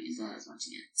thought while I was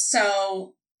watching it.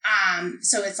 So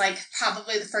it's like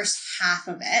probably the first half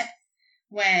of it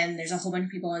when there's a whole bunch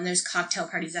of people and there's cocktail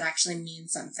parties that actually mean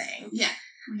something. Yeah.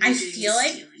 I feel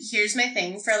like, here's my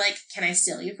thing for, like, can I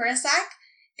steal you for a sec?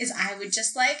 Is I would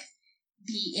just, like,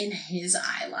 be in his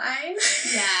eye line.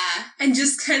 Yeah. And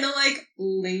just kind of, like,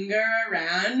 linger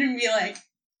around and be like,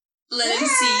 Let him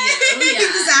see you. Yeah.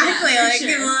 exactly. Yeah, for like, sure.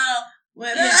 give a little,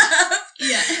 what Yeah. up?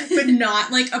 Yeah. But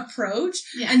not, like, approach.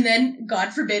 Yeah. And then,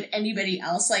 God forbid, anybody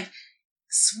else, like,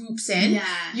 swoops in.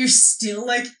 Yeah. You're still,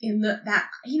 like, in that,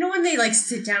 you know, when they, like,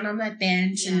 sit down on that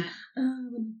bench and,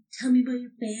 tell me about your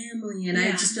family. And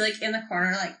I'd just be, like, in the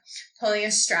corner, like, pulling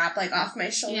a strap, like, off my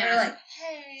shoulder, like,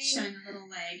 hey. Showing a little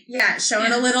leg. Yeah,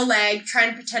 showing a little leg,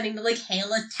 pretending to, like,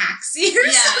 hail a taxi or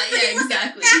something. Yeah,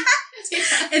 exactly.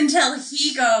 Yeah. Until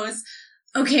he goes,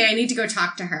 okay, I need to go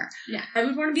talk to her. Yeah. I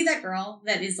would want to be that girl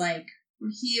that is, like...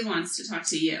 He wants to talk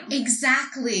to you.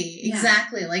 Exactly.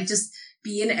 Like, just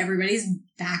be in everybody's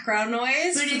background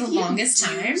noise But for if the you longest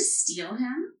do time. steal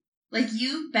him, Like,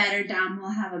 you better damn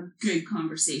well have a good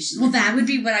conversation. Well, with that him. would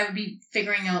be what I would be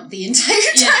figuring out the entire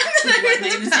time. Yeah. that What I'm am I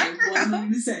in the gonna say? What am I background.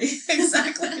 gonna say?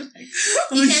 Exactly. Like,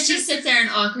 oh, You can't shit. just sit there and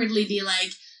awkwardly be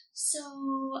like, so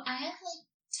I have like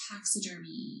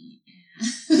taxidermy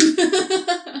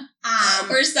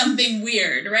or something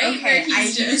weird, right? Okay, Where he's I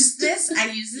just- use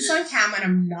this on cam, and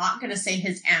I'm not gonna say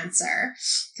his answer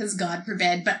because God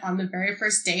forbid. But on the very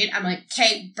first date, I'm like,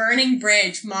 "Okay, burning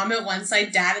bridge, mom at one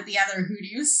side, dad at the other. Who do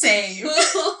you save?"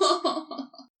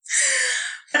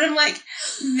 But I'm like,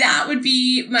 that would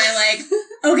be my like,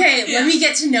 okay, Yeah. let me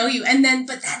get to know you, and then,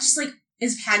 but that just like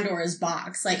is Pandora's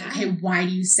box. Like, Yeah. okay, why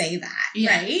do you say that?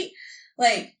 Yeah. Right?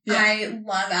 Like, Yeah. I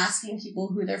love asking people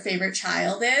who their favorite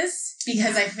child is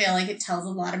because I feel like it tells a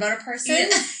lot about a person.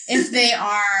 If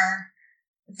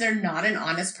they're not an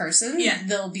honest person, Yeah.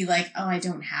 they'll be like, oh, I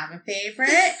don't have a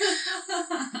favorite.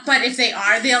 But if they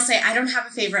are, they'll say, I don't have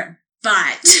a favorite,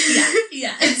 but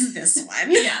yeah. it's this one.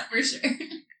 Yeah, for sure.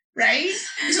 Right?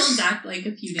 I told Zach like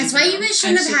a few days That's why ago, you guys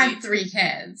shouldn't have actually. had 3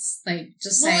 kids. Like,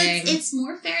 just Well, saying. it's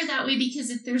more fair that way because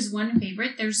if there's one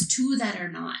favorite, there's 2 that are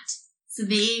not. So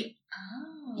they,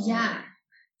 Oh. yeah.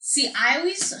 See, I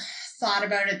always thought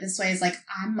about it this way: is like,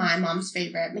 I'm my mom's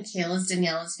favorite, Michaela's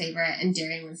Daniela's favorite, and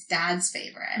Darian was dad's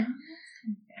favorite.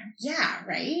 Fair. Yeah,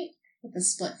 right? With the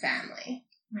split family.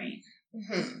 Right.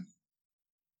 Mm-hmm.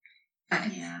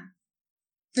 But, Yeah.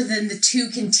 but then the 2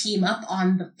 can team up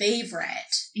on the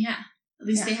favorite. Yeah. At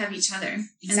least Yeah. they have each other. And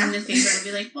Exactly. then the favorite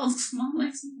will be like, well, mom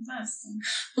likes me the best. And,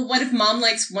 But what if mom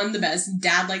likes one the best and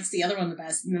dad likes the other one the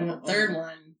best, and then the third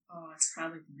one, it's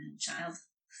probably the middle child.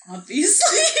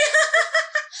 obviously.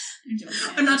 I'm joking.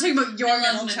 I'm not talking about your I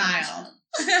love middle my child.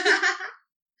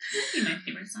 That'd be my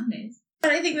favorite some days.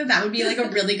 But I think that would be like a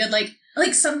really good, like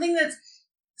something that's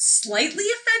slightly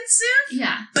offensive,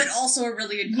 Yeah. but also a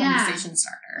really good Yeah. conversation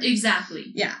starter.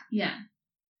 Exactly. Yeah. Yeah.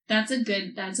 That's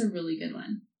a really good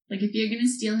one. Like, if you're going to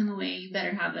steal him away, you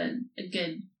better have a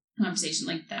good conversation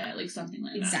like that, like something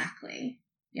like that. Exactly.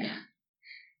 Yeah. Yeah.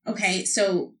 Okay,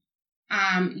 so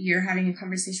you're having a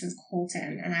conversation with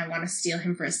Colton, and I want to steal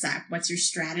him for a sec. What's your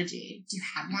strategy? Do you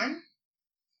have one?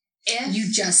 If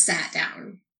You just sat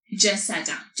down. just sat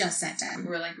down, Just sat down.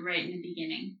 we're like right in the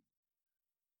beginning,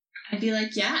 I'd be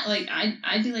like, yeah, like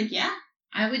I'd be like, yeah.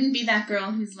 I wouldn't be that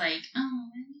girl who's like, oh,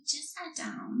 we just sat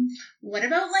down. What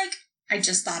about like, I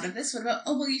just thought of this. What about,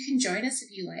 oh, well, you can join us if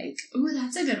you like. Ooh,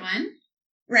 that's a good one.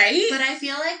 Right? But I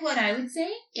feel like what I would say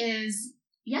is,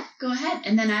 yeah, go ahead.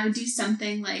 And then I would do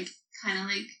something like, kind of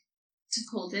like to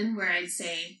Colton, where I'd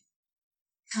say,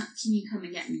 can you come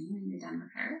and get me when you're done with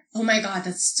her? Oh my God,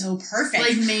 that's so perfect.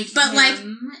 Like, make But, like,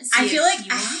 him I see feel if like he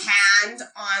a wants. hand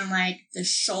on like the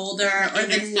shoulder or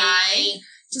And the the knee. thigh.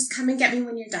 Just come and get me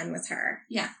when you're done with her.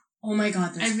 Yeah. Oh my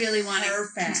God, that's I really want to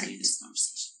perfect. continue this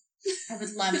conversation. I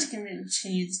would love to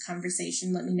continue this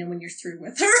conversation. Let me know when you're through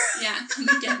with her. Yeah, come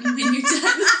and get me when you're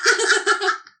done.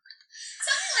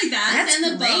 Something like that. That's and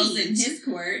the ball's great. in his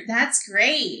court. That's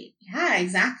great. Yeah,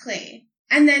 exactly.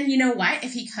 And then you know what?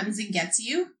 If he comes and gets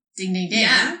you, ding ding ding.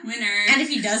 Yeah, winner. And if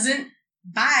he doesn't,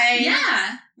 bye.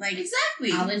 yeah, Like,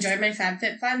 exactly. I'll enjoy my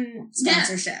FabFitFun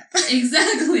sponsorship.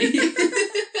 Exactly.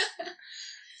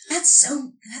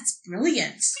 That's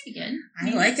brilliant. Pretty good.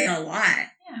 I like it a lot.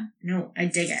 Yeah. No, I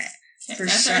dig it. Okay, For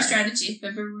that's sure. our strategy if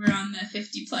ever we're on the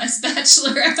 50+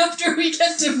 bachelor after we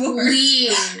get divorced.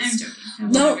 Please. I'm joking. I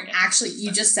will No, never get actually,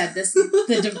 you just said this.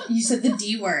 You said the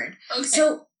D word. okay.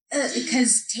 So,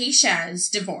 because Tasha is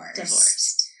divorced.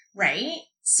 Divorced. Right?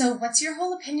 So, what's your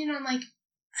whole opinion on, like,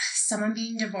 someone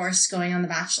being divorced going on The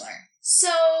Bachelor? So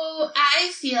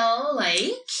I feel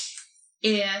like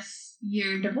if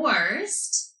you're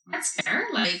divorced, that's fair.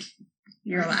 Like,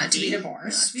 You're allowed to be You're allowed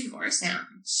divorced. to be divorced. Yeah.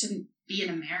 You shouldn't be in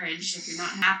a marriage if you're not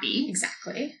happy.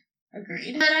 Exactly.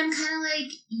 Agreed. But I'm kind of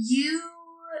like, you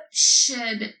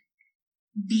should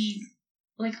be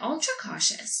like ultra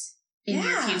cautious in your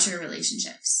Yeah. future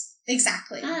relationships.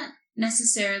 Exactly. Not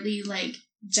necessarily like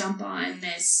jump on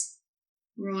this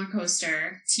roller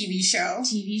coaster TV show.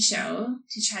 TV show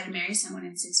to try to marry someone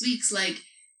in 6 weeks. Like,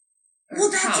 or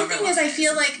Well, that's the however thing long is, I it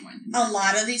feel it's like more than a that.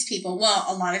 lot of these people, well,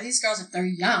 a lot of these girls, if they're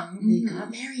young, they Mhm.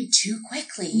 got married too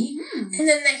quickly. Mhm. And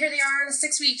then here they are on a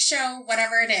 6-week show,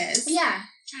 whatever it is. Yeah,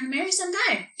 trying to marry some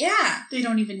guy. Yeah. They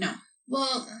don't even know.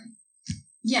 Well,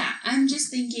 yeah, I'm just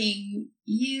thinking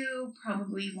you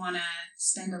probably want to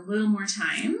spend a little more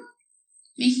time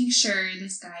making sure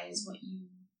this guy is what you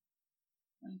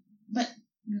like. But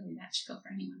really, that should go for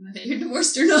anyone, whether you're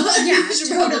divorced or not. Yeah, you should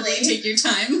totally. probably take your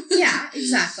time. Yeah,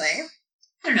 exactly.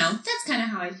 I don't know. That's kind of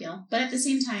how I feel. But at the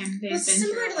same time, they've been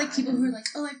similar through to a like lot. people who are like,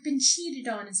 oh, I've been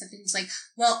cheated on and stuff. And it's like,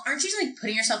 well, aren't you like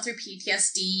putting yourself through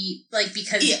PTSD like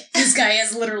because this guy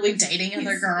is literally dating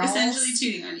other girls? Essentially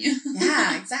cheating on you.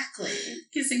 Yeah, exactly.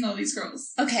 Kissing all these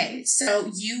girls. Okay,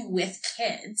 so you with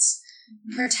kids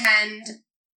pretend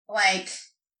like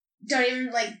don't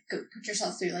even like put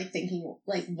yourself through like thinking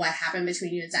like what happened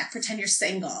between you and Zach. Pretend you're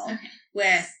single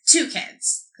with 2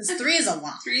 kids because 3 is a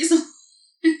lot. 3 is a lot.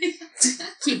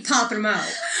 Keep popping them out.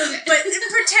 Okay. But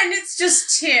pretend it's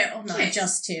just 2. Not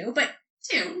just 2, but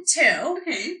 2. 2.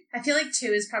 Okay. I feel like 2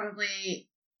 is probably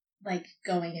like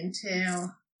going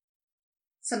into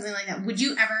something like that. Would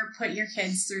you ever put your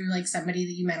kids through like somebody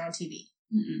that you met on TV?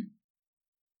 Mm-mm.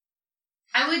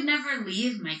 I would never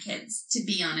leave my kids to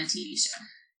be on a TV show.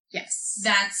 Yes.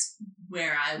 That's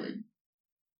where I would.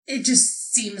 It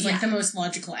just seems like the most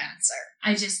logical answer.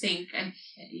 I just think,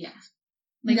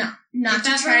 Like, not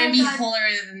to try and be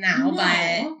holier than thou,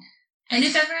 but... And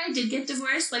if ever I did get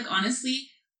divorced, like,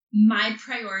 honestly, my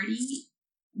priority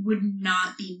would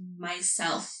not be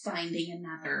myself finding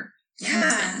another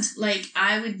husband. Like,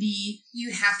 I would be...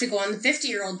 You'd have to go on the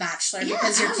 50-year-old Bachelor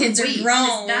because your kids are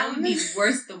grown. That would be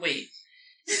worth the wait.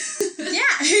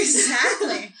 Yeah,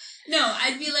 exactly. No,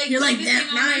 I'd be like... You're like, now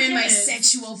I'm in my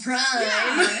sexual prime.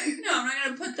 Yeah. No, I'm not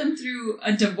going to put them through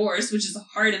a divorce, which is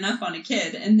hard enough on a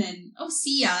kid, and then,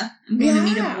 see ya, I'm going to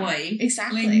meet a boy.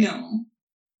 Exactly. Like, no.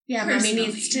 Yeah, mommy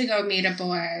needs to go meet a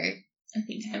boy. I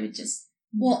think I would just...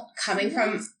 Well, coming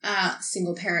from a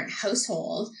single-parent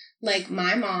household, like,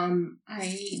 my mom,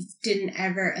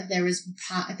 there was,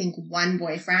 I think, one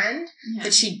boyfriend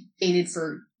that she dated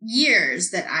for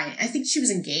years that I think she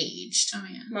was engaged. Oh,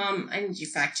 yeah. Mom, I need you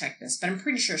to fact check this, but I'm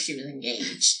pretty sure she was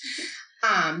engaged,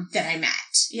 that I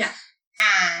met. Yeah.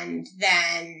 And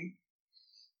then,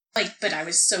 like, but I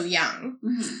was so young.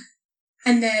 Mm-hmm.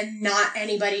 And then not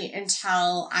anybody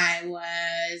until I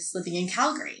was living in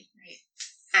Calgary. Right.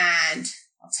 And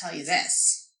I'll tell you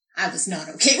this, I was not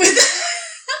okay with it.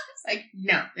 Like,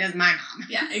 no, that's my mom.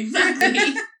 Yeah,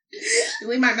 exactly.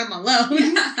 Leave my mom alone.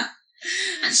 Yeah.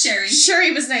 Sherry.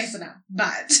 Sherry was nice enough,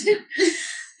 but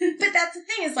but that's the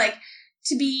thing is like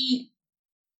to be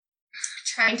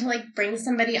trying to like bring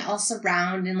somebody else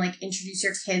around and like introduce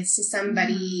your kids to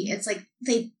somebody. It's like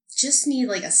they just need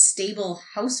like a stable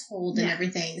household and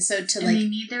everything. So to they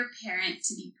need their parent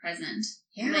to be present.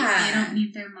 Yeah. Like they don't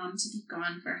need their mom to be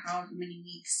gone for however many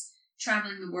weeks,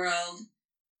 traveling the world.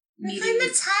 Find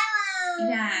the time.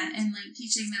 Yeah, and like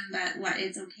teaching them that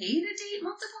it's okay to date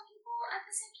multiple people at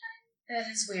the same time. That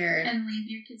is weird. And leave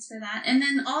your kids for that. And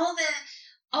then all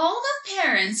the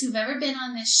parents who've ever been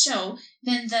on this show,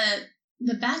 then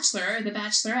the bachelor or the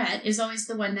bachelorette is always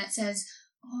the one that says,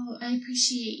 "Oh, I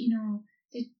appreciate,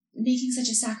 making such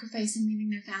a sacrifice and leaving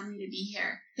their family to be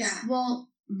here." Yeah. Well,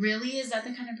 really, is that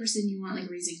the kind of person you want like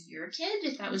raising your kid?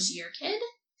 If that was your kid?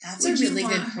 That's a really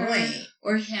good point.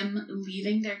 Or him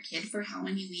leaving their kid for how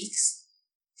many weeks?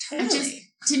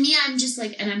 Totally. To me, I'm just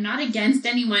like, and I'm not against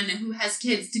anyone who has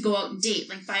kids to go out and date.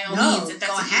 Like, by all means, if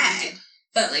that's go what ahead. you do.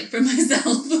 But like for myself,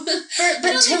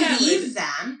 but to leave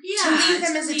them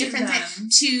is a different thing.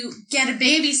 To get a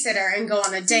babysitter and go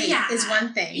on a date is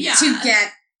one thing. Yeah. To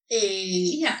get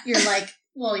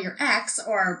your ex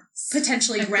or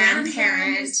potentially a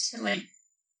grandparent to like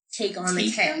take on the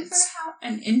kids for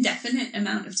an indefinite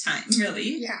amount of time,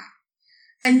 really. Yeah.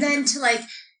 And then to like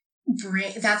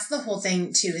that's the whole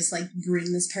thing too, is like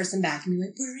bring this person back and be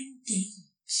like, we're engaged.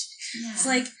 Yeah. It's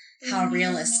like, how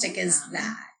realistic is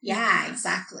that? Yeah,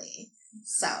 exactly.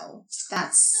 So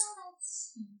that's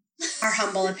our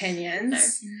humble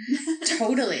opinions.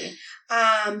 Totally.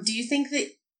 Do you think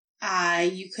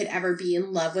that you could ever be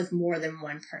in love with more than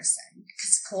one person?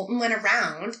 Because Colton went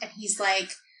around and he's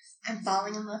like, I'm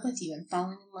falling in love with you. I'm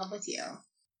falling in love with you.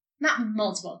 Not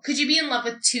multiple. Could you be in love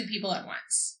with 2 people at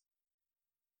once?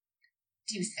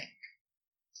 Do you think?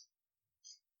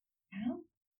 I don't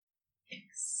think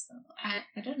so.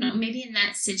 I don't know. Maybe in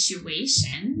that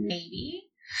situation.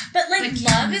 Maybe. But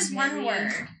love is one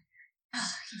word.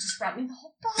 Oh, he just brought me the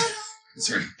whole bottle.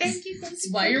 Sorry. Thank you. That's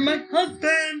why you're my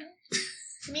husband.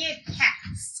 Give me a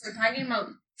kiss. We're talking about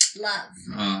love.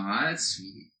 Aw, that's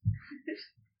sweet.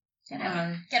 Get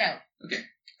out. Get out. Okay.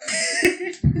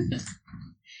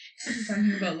 We're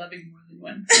talking about loving more than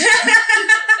one.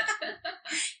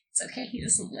 It's okay. He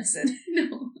doesn't listen.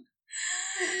 No.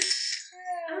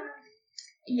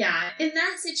 Yeah, in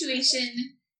that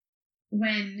situation,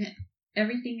 when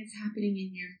everything is happening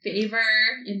in your favor,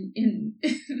 in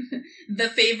the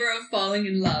favor of falling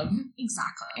in love.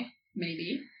 Exactly.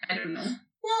 Maybe. I don't know.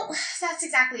 Well, that's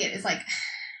exactly it. It's like,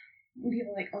 when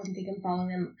people are like, oh, do you think I'm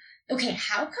falling in okay,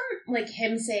 how come, like,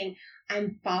 him saying,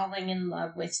 I'm falling in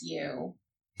love with you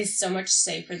is so much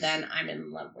safer than I'm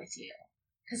in love with you?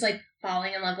 Because, like,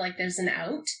 falling in love, like, there's an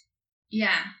out.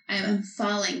 Yeah, I'm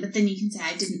falling, but then you can say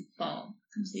I didn't fall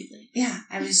completely. Yeah,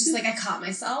 I was just like, I caught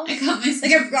myself. I caught myself.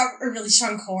 Like, I've got a really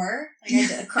strong core. Like, I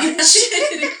did a crunch. I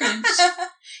did a crunch.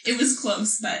 It was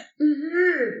close, but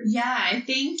yeah, I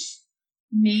think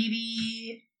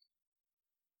maybe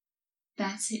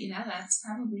that's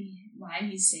probably why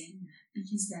he's saying that.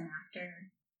 Because then after,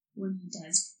 when he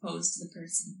does propose to the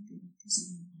person, he'll be like, there's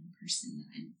only one person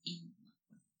that I'm in love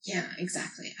with. Yeah,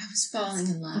 exactly. I was falling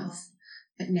in love,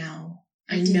 but now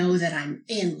I know that I'm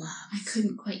in love. I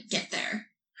couldn't quite get there.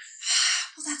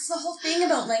 Well, that's the whole thing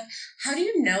about, like, how do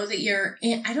you know that you're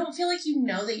in, I don't feel like you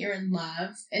know that you're in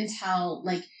love until,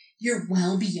 like, you're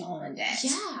well beyond it.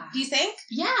 Yeah. Do you think?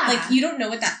 Yeah. Like, you don't know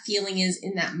what that feeling is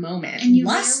in that moment. And you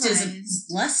lust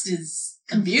realize is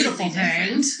a beautiful thing.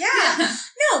 different. Yeah.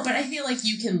 No, but I feel like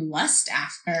you can lust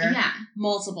after Yeah.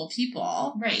 multiple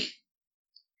people. Right.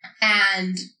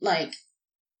 And, like,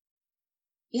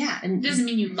 yeah. And It doesn't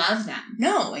mean you love them.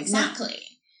 no, exactly.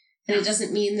 And it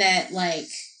doesn't mean that, like,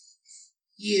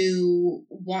 you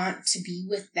want to be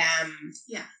with them.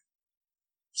 Yeah.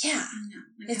 Yeah. No,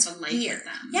 like It's have a life weird. with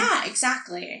them. Yeah,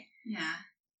 exactly. Yeah.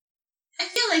 I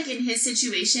feel like in his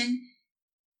situation,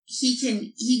 he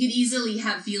could easily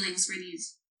have feelings for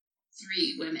these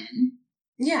 3 women.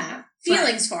 Yeah. But-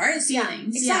 Feelings for it.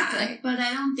 Feelings. Exactly. Yeah. But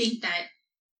I don't think that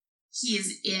he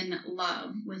is in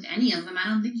love with any of them. I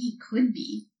don't think he could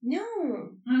be.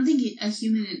 No. I don't think a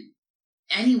human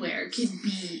anywhere could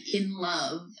be in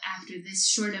love after this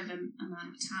short of an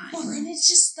amount of time. Well, and it's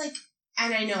just like,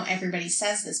 and I know everybody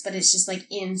says this, but it's just like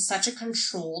in such a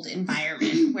controlled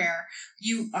environment where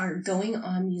you are going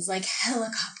on these like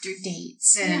helicopter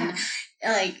dates and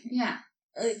Yeah.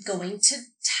 like going to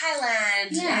Thailand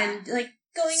Yeah. and like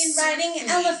going and riding Surfing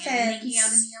elephants. and making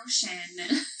out in the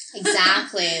ocean.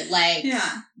 Exactly. Like,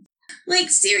 Yeah. like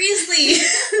seriously.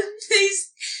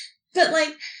 But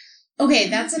like, okay,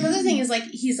 that's another thing is like,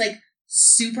 he's like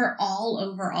super all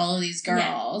over all of these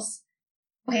girls.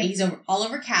 Okay, he's all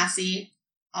over Cassie,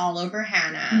 all over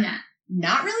Hannah. Yeah.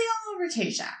 Not really all over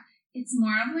Tasha. It's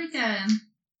more of like a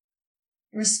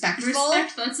Respectful.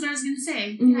 respectful. That's what I was going to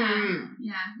say. Mhm.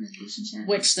 Yeah, relationship.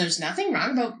 Which there's nothing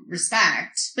wrong about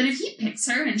respect. But if he picks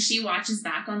her and she watches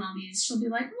back on all these, she'll be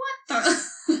like, "What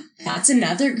the?" That's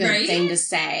another good Right? thing to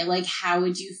say. Like, how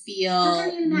would you feel How come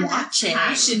you didn't have that watching?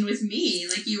 passion with me?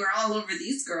 Like you were all over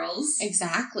these girls. It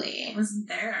Exactly. wasn't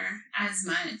there as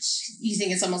much. You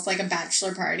think it's almost like a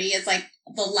bachelor party. It's like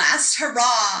the last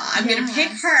hurrah. I'm going to Yeah.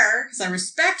 pick her because I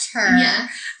respect her. Yeah.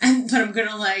 But I'm going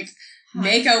to like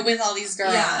make out with all these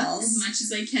girls. Yeah, as much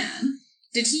as I can.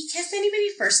 Did he kiss anybody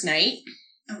first night?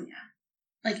 Oh yeah.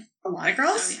 Like a lot of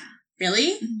girls? Oh yeah.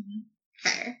 Really? Mm-hmm.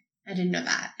 Okay. I didn't know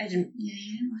that. I didn't. Yeah,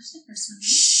 you didn't watch the first one.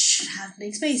 Shh. That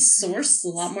makes my source a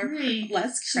lot more Sorry.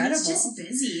 less She credible. was just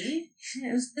busy.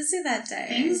 I was busy that day.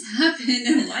 Things happen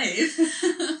in life.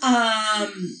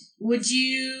 What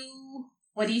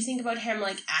do you think about him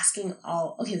like asking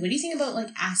what do you think about like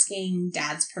asking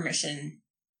dad's permission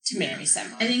to marry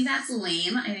someone? I think that's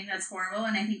lame. I think that's horrible.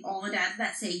 And I think all the dads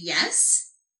that say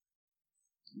yes,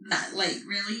 that like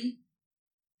really,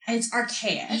 It's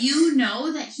archaic. you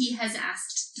know that he has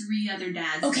asked 3 other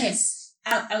dads. Okay. this.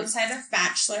 Outside of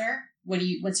Bachelor,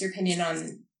 what's your opinion on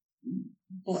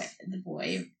the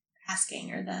boy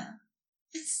asking or the...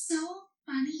 It's so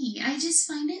funny. I just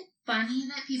find it funny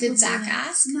that people Did do Zach that.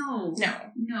 ask? No.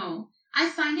 No. I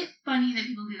find it funny that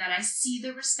people do that. I see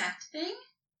the respect thing.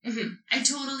 Mm-hmm. I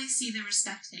totally see the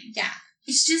respect thing. Yeah.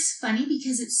 It's just funny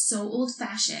because it's so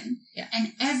old-fashioned. Yeah.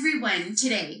 And everyone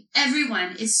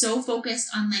is so focused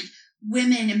on, like,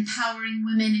 women, empowering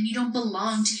women, and you don't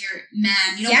belong to your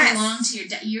man. You don't Yes. belong to your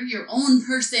dad. You're your own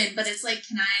person. But it's like,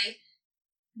 can I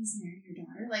please marry your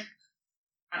daughter? Like,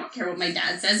 I don't care what my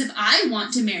dad says. If I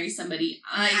want to marry somebody,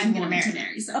 I'm gonna going to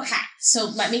marry somebody. Okay, so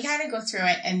let me kind of go through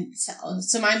it. And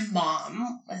so my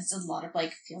mom has a lot of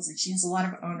feels like she has a lot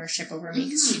of ownership over me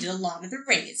because she did a lot of the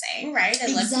raising, right? I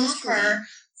lived with Exactly. her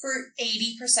for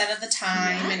 80% of the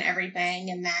time Yeah. and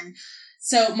everything. And then,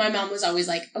 so my mom was always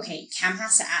like, okay, Cam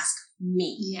has to ask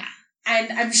me. Yeah. And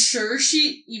I'm sure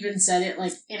she even said it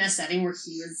in a setting where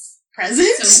he was present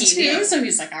So he too. knew. So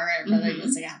he's like, all right, brother, Mhm.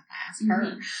 you have to ask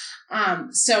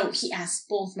her. So he asked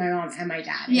both my mom and my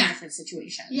dad in Yeah. different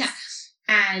situations. Yeah.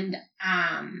 And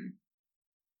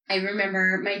I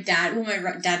remember my dad, when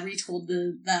my dad retold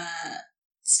the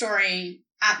story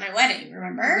at my wedding,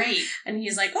 remember? Right. And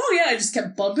he's like, oh yeah, I just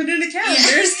kept bumping into Cam.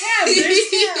 There's Cam. There's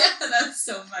Cam. Yeah, that's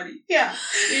so funny. Yeah.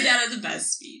 Your dad had the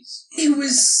best speech. It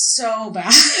was so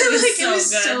bad. It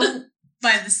was so good. So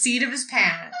by the seat of his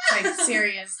pants. Like,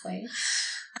 seriously.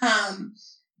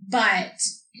 But,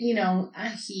 you know,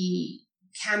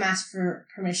 Cam asked for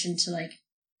permission to, like,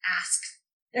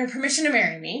 permission to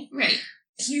marry me. Right.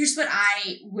 Here's what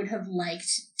I would have liked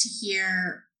to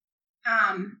hear.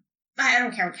 I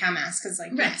don't care what Cam asks, because,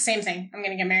 like, right. Same thing. I'm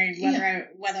going to get married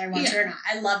whether I want to or not.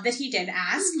 I love that he did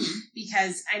ask,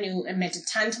 because I knew it meant a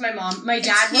ton to my mom. My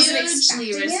dad wasn't expecting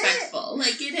hugely respectful.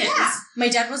 Like, it is. Yeah. My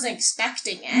dad wasn't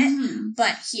expecting it,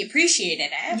 but he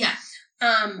appreciated it. Yeah.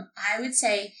 I would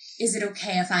say, is it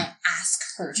okay if I ask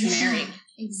her to marry me?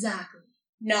 Exactly.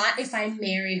 Not if I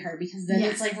marry her, because then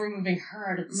it's like removing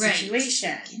her out of the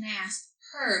situation. Can I ask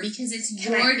her? Because it's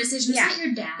your decision. It's not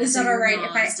your dad's. Is that alright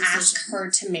if I decision. ask her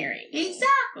to marry me?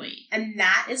 Exactly. And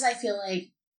that is, I feel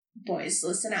like, boys,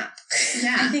 listen up.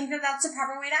 Yeah. I think that that's the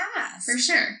proper way to ask. For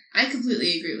sure. I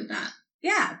completely agree with that.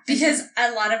 Yeah, because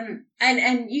a lot of them,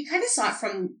 and you kind of saw it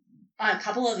from a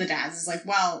couple of the dads, is like,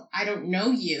 well, I don't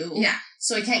know you. Yeah.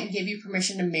 So I can't give you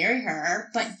permission to marry her,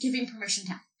 but giving permission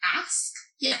to ask.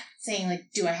 Yeah. Saying,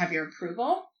 like, do I have your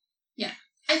approval? Yeah.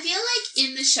 I feel like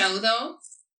in the show, though,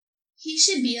 he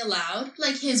should be allowed,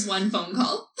 like, his one phone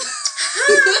call.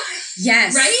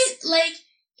 Yes. Right? Like,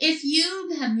 if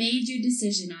you have made your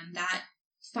decision on that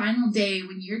final day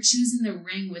when you're choosing the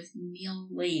ring with Neil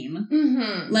Lane,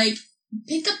 like,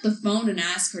 pick up the phone and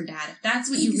ask her dad if that's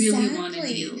what you really want to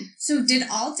do. So did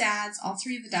all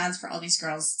three of the dads for all these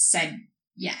girls said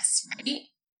yes, right?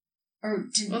 Or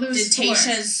did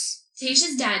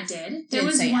Tasha's dad did. There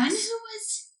was one who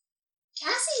was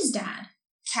Cassie's dad.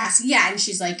 Cassie, yeah, and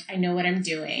she's like, I know what I'm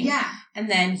doing. Yeah. And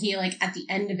then he, like, at the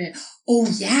end of it,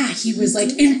 he was, like,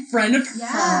 in front of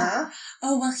her.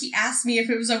 Oh, well, he asked me if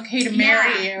it was okay to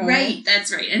marry you. Right,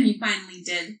 that's right. And he finally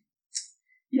did.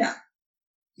 Yeah.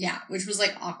 Yeah, which was,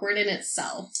 like, awkward in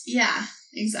itself. Yeah,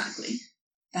 exactly.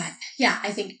 But, yeah,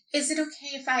 I think, is it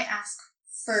okay if I ask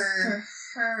for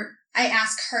her? I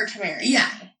ask her to marry me. Yeah.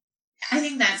 I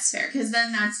think that's fair, because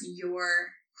then that's your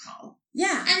call.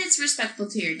 Yeah. And it's respectful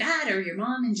to your dad or your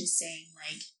mom, and just saying,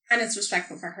 like... And it's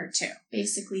respectful for her, too.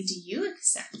 Basically, do you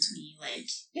accept me? Like...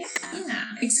 Yeah.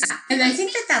 Exactly. And I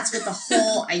think that that's what the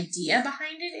whole idea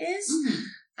behind it is.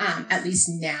 At least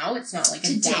now, it's not like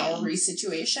a dowry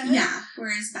situation. Yeah.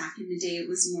 Whereas back in the day, it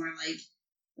was more like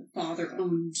the father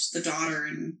owned the daughter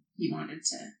and he wanted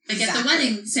to... Like at the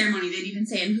wedding ceremony, they'd even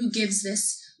say, and who gives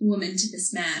this woman to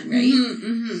this man, right?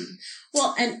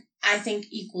 Well, and I think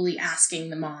equally asking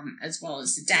the mom as well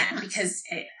as the dad, because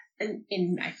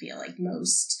in I feel like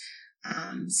most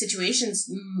situations,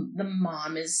 the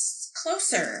mom is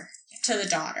closer to the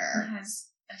daughter. It has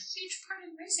a huge part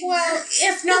in raising well, her.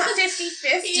 If not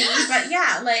 50-50, but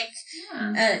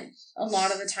a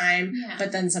lot of the time. Yeah.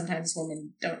 But then sometimes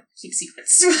women don't keep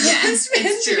secrets. Yes,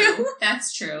 it's true.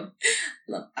 That's true.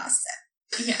 Love gossip.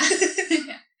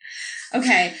 Yeah.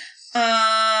 Okay.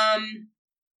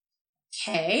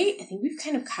 Okay, I think we've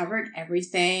kind of covered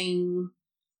everything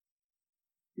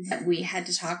that we had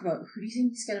to talk about. Who do you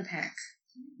think he's going to pick?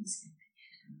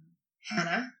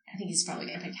 Hannah? I think he's probably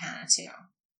going to pick Hannah, too.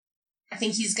 I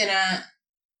think he's going to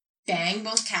bang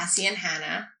both Cassie and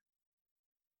Hannah.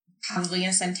 Probably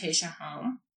going to send Tasha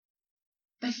home.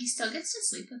 But he still gets to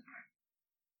sleep with her.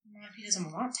 Not if he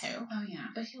doesn't want to. Oh, yeah,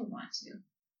 but he'll want to.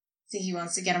 Think he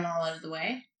wants to get them all out of the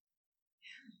way?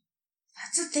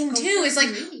 That's the thing, too, is like,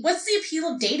 what's the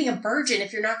appeal of dating a virgin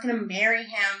if you're not going to marry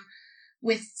him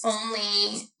with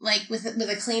only, like, with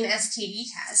a clean STD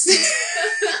test?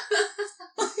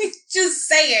 Just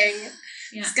saying.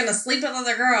 Yeah. He's going to sleep with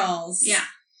other girls. Yeah.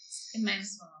 It might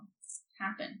as well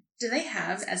happen. Do they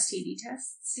have STD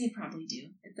tests? They probably do.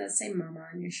 It does say mama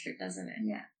on your shirt, doesn't it?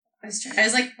 Yeah. I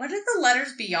was like, what are the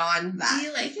letters beyond that? Do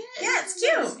you like it? Yeah, it's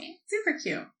cute. Super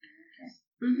cute.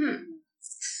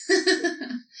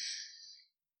 Okay.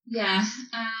 Yeah.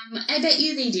 I bet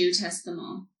you they do test them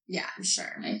all. Yeah, I'm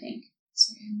sure. I think.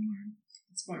 Sorry, I'm warm.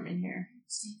 It's warm in here.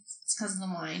 It's because of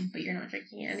the wine, but you're not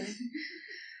drinking any.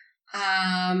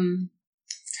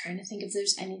 Trying to think if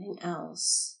there's anything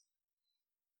else.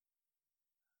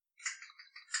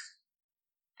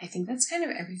 I think that's kind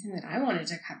of everything that I wanted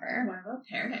to cover. What about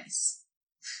Paradise?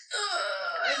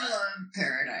 I love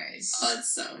Paradise. Oh,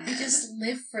 it's so good. I just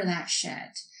live for that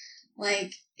shit.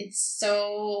 Like, it's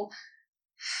so...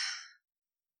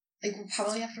 Like, we'll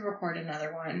probably have to record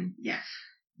another one. Yeah.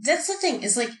 That's the thing,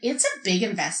 is like, it's a big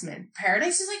investment.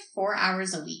 Paradise is like 4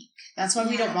 hours a week. That's why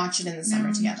we don't watch it in the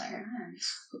summer together.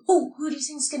 Oh, who do you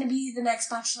think is going to be the next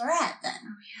Bachelorette then?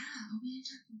 Oh, yeah. We didn't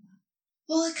talk about that.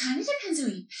 Well, it kind of depends who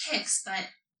he picks, but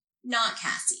Not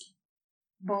Cassie.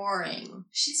 Boring.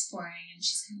 she's boring and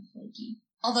she's kind of flaky.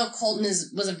 Although Colton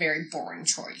was a very boring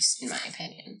choice, in my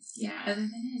opinion. Yeah, other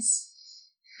than his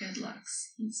good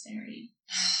looks, he's very...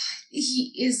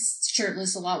 He is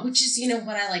shirtless a lot, which is, you know,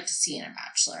 what I like to see in a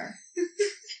Bachelor.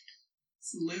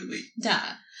 Absolutely.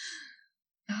 Duh.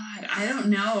 God, I don't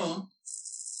know.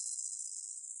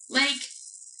 Like,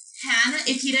 Hannah,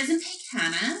 if he doesn't pick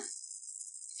Hannah,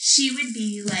 she would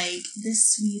be, like, the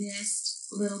sweetest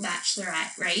little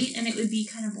bachelorette, right? And it would be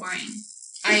kind of boring.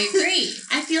 I agree.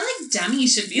 I feel like Demi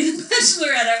should be the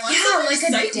bachelorette. I want some like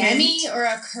a excitement. Demi or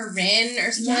a Corinne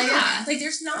or something like that. Yeah. Like,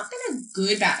 there's not been a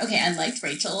good Okay, I liked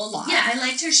Rachel a lot. Yeah, I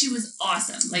liked her. She was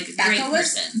awesome. Like, a Becca great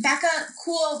person. Becca,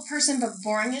 cool person, but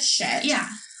boring as shit. Yeah.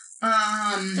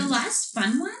 The last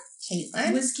fun one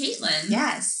Caitlyn was Caitlyn.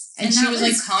 Yes. And And she that was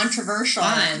was like controversial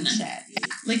fun. and shit.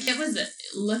 Like, it was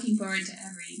looking forward to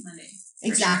every Monday. for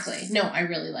Exactly. sure. No, I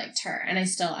really liked her. And I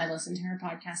listen to her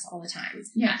podcast all the time.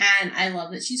 Yeah. And I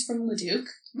love that she's from Leduc.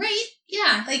 Right?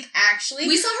 Yeah. Like, actually.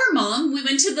 We saw her mom. We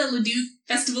went to the Leduc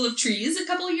Festival of Trees a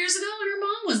couple of years ago, and her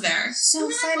mom was there. So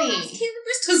I'm funny. Like, oh, that's Kayla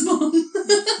Bristowe's mom.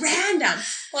 Random.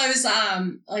 Well, I was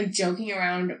like joking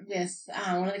around with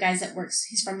one of the guys that works.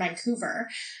 He's from Vancouver,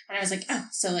 and I was like, "Oh,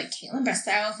 so like Caitlin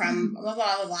Bristowe from blah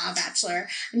blah blah blah Bachelor,"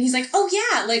 and he's like, "Oh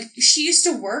yeah, like she used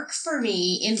to work for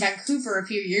me in Vancouver a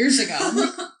few years ago." I'm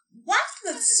like, "What?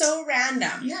 That's so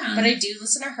random." Yeah. But I do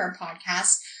listen to her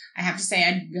podcast. I have to say,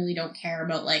 I really don't care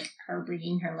about like her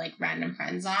bringing her like random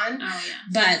friends on. Oh, yeah.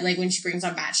 But, like, when she brings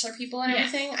on Bachelor people and Yeah.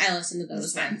 everything, I listen to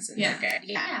those That's fun. ones. And Yeah. they're good.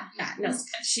 Yeah. No, That's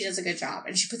good. she does a good job.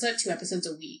 And she puts out 2 episodes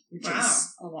a week, which Wow.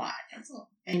 is a lot. That's a lot.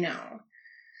 I know.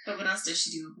 But what else does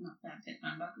she do? Open up that Fit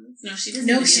Fun bucket list? No, she doesn't.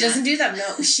 No, do she that. doesn't do that. No,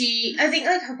 I think,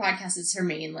 like, her podcast is her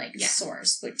main, like, Yeah.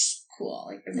 source, which, cool.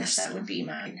 Like, I wish That's that cool. would be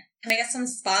mine. Can I get some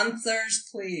sponsors,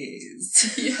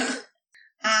 please? Yeah.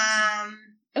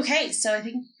 Okay, so I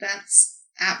think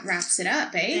that wraps it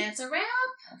up, eh? That's a wrap.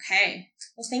 Okay.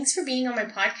 Well, thanks for being on my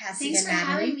podcast Thanks again, for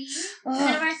Natalie. having me. Oh.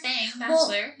 Kind of our thing, Well,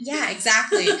 Bachelor. yeah,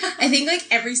 exactly. I think like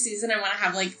every season I want to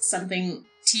have like something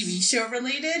TV show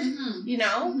related, Mm-hmm. you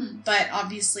know? Mm-hmm. But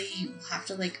obviously we'll have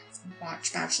to like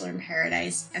watch Bachelor in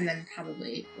Paradise and then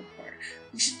probably record.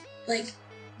 We should like,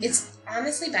 it's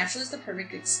honestly, Bachelor is the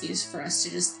perfect excuse for us to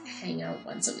just hang out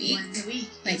once a week. Once a week.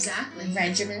 Like, exactly.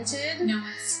 Regimented. No,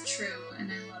 it's true, and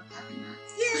I love having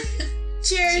that. Yeah.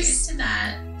 Cheers. Cheers to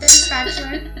that. Thanks,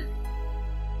 Bachelor.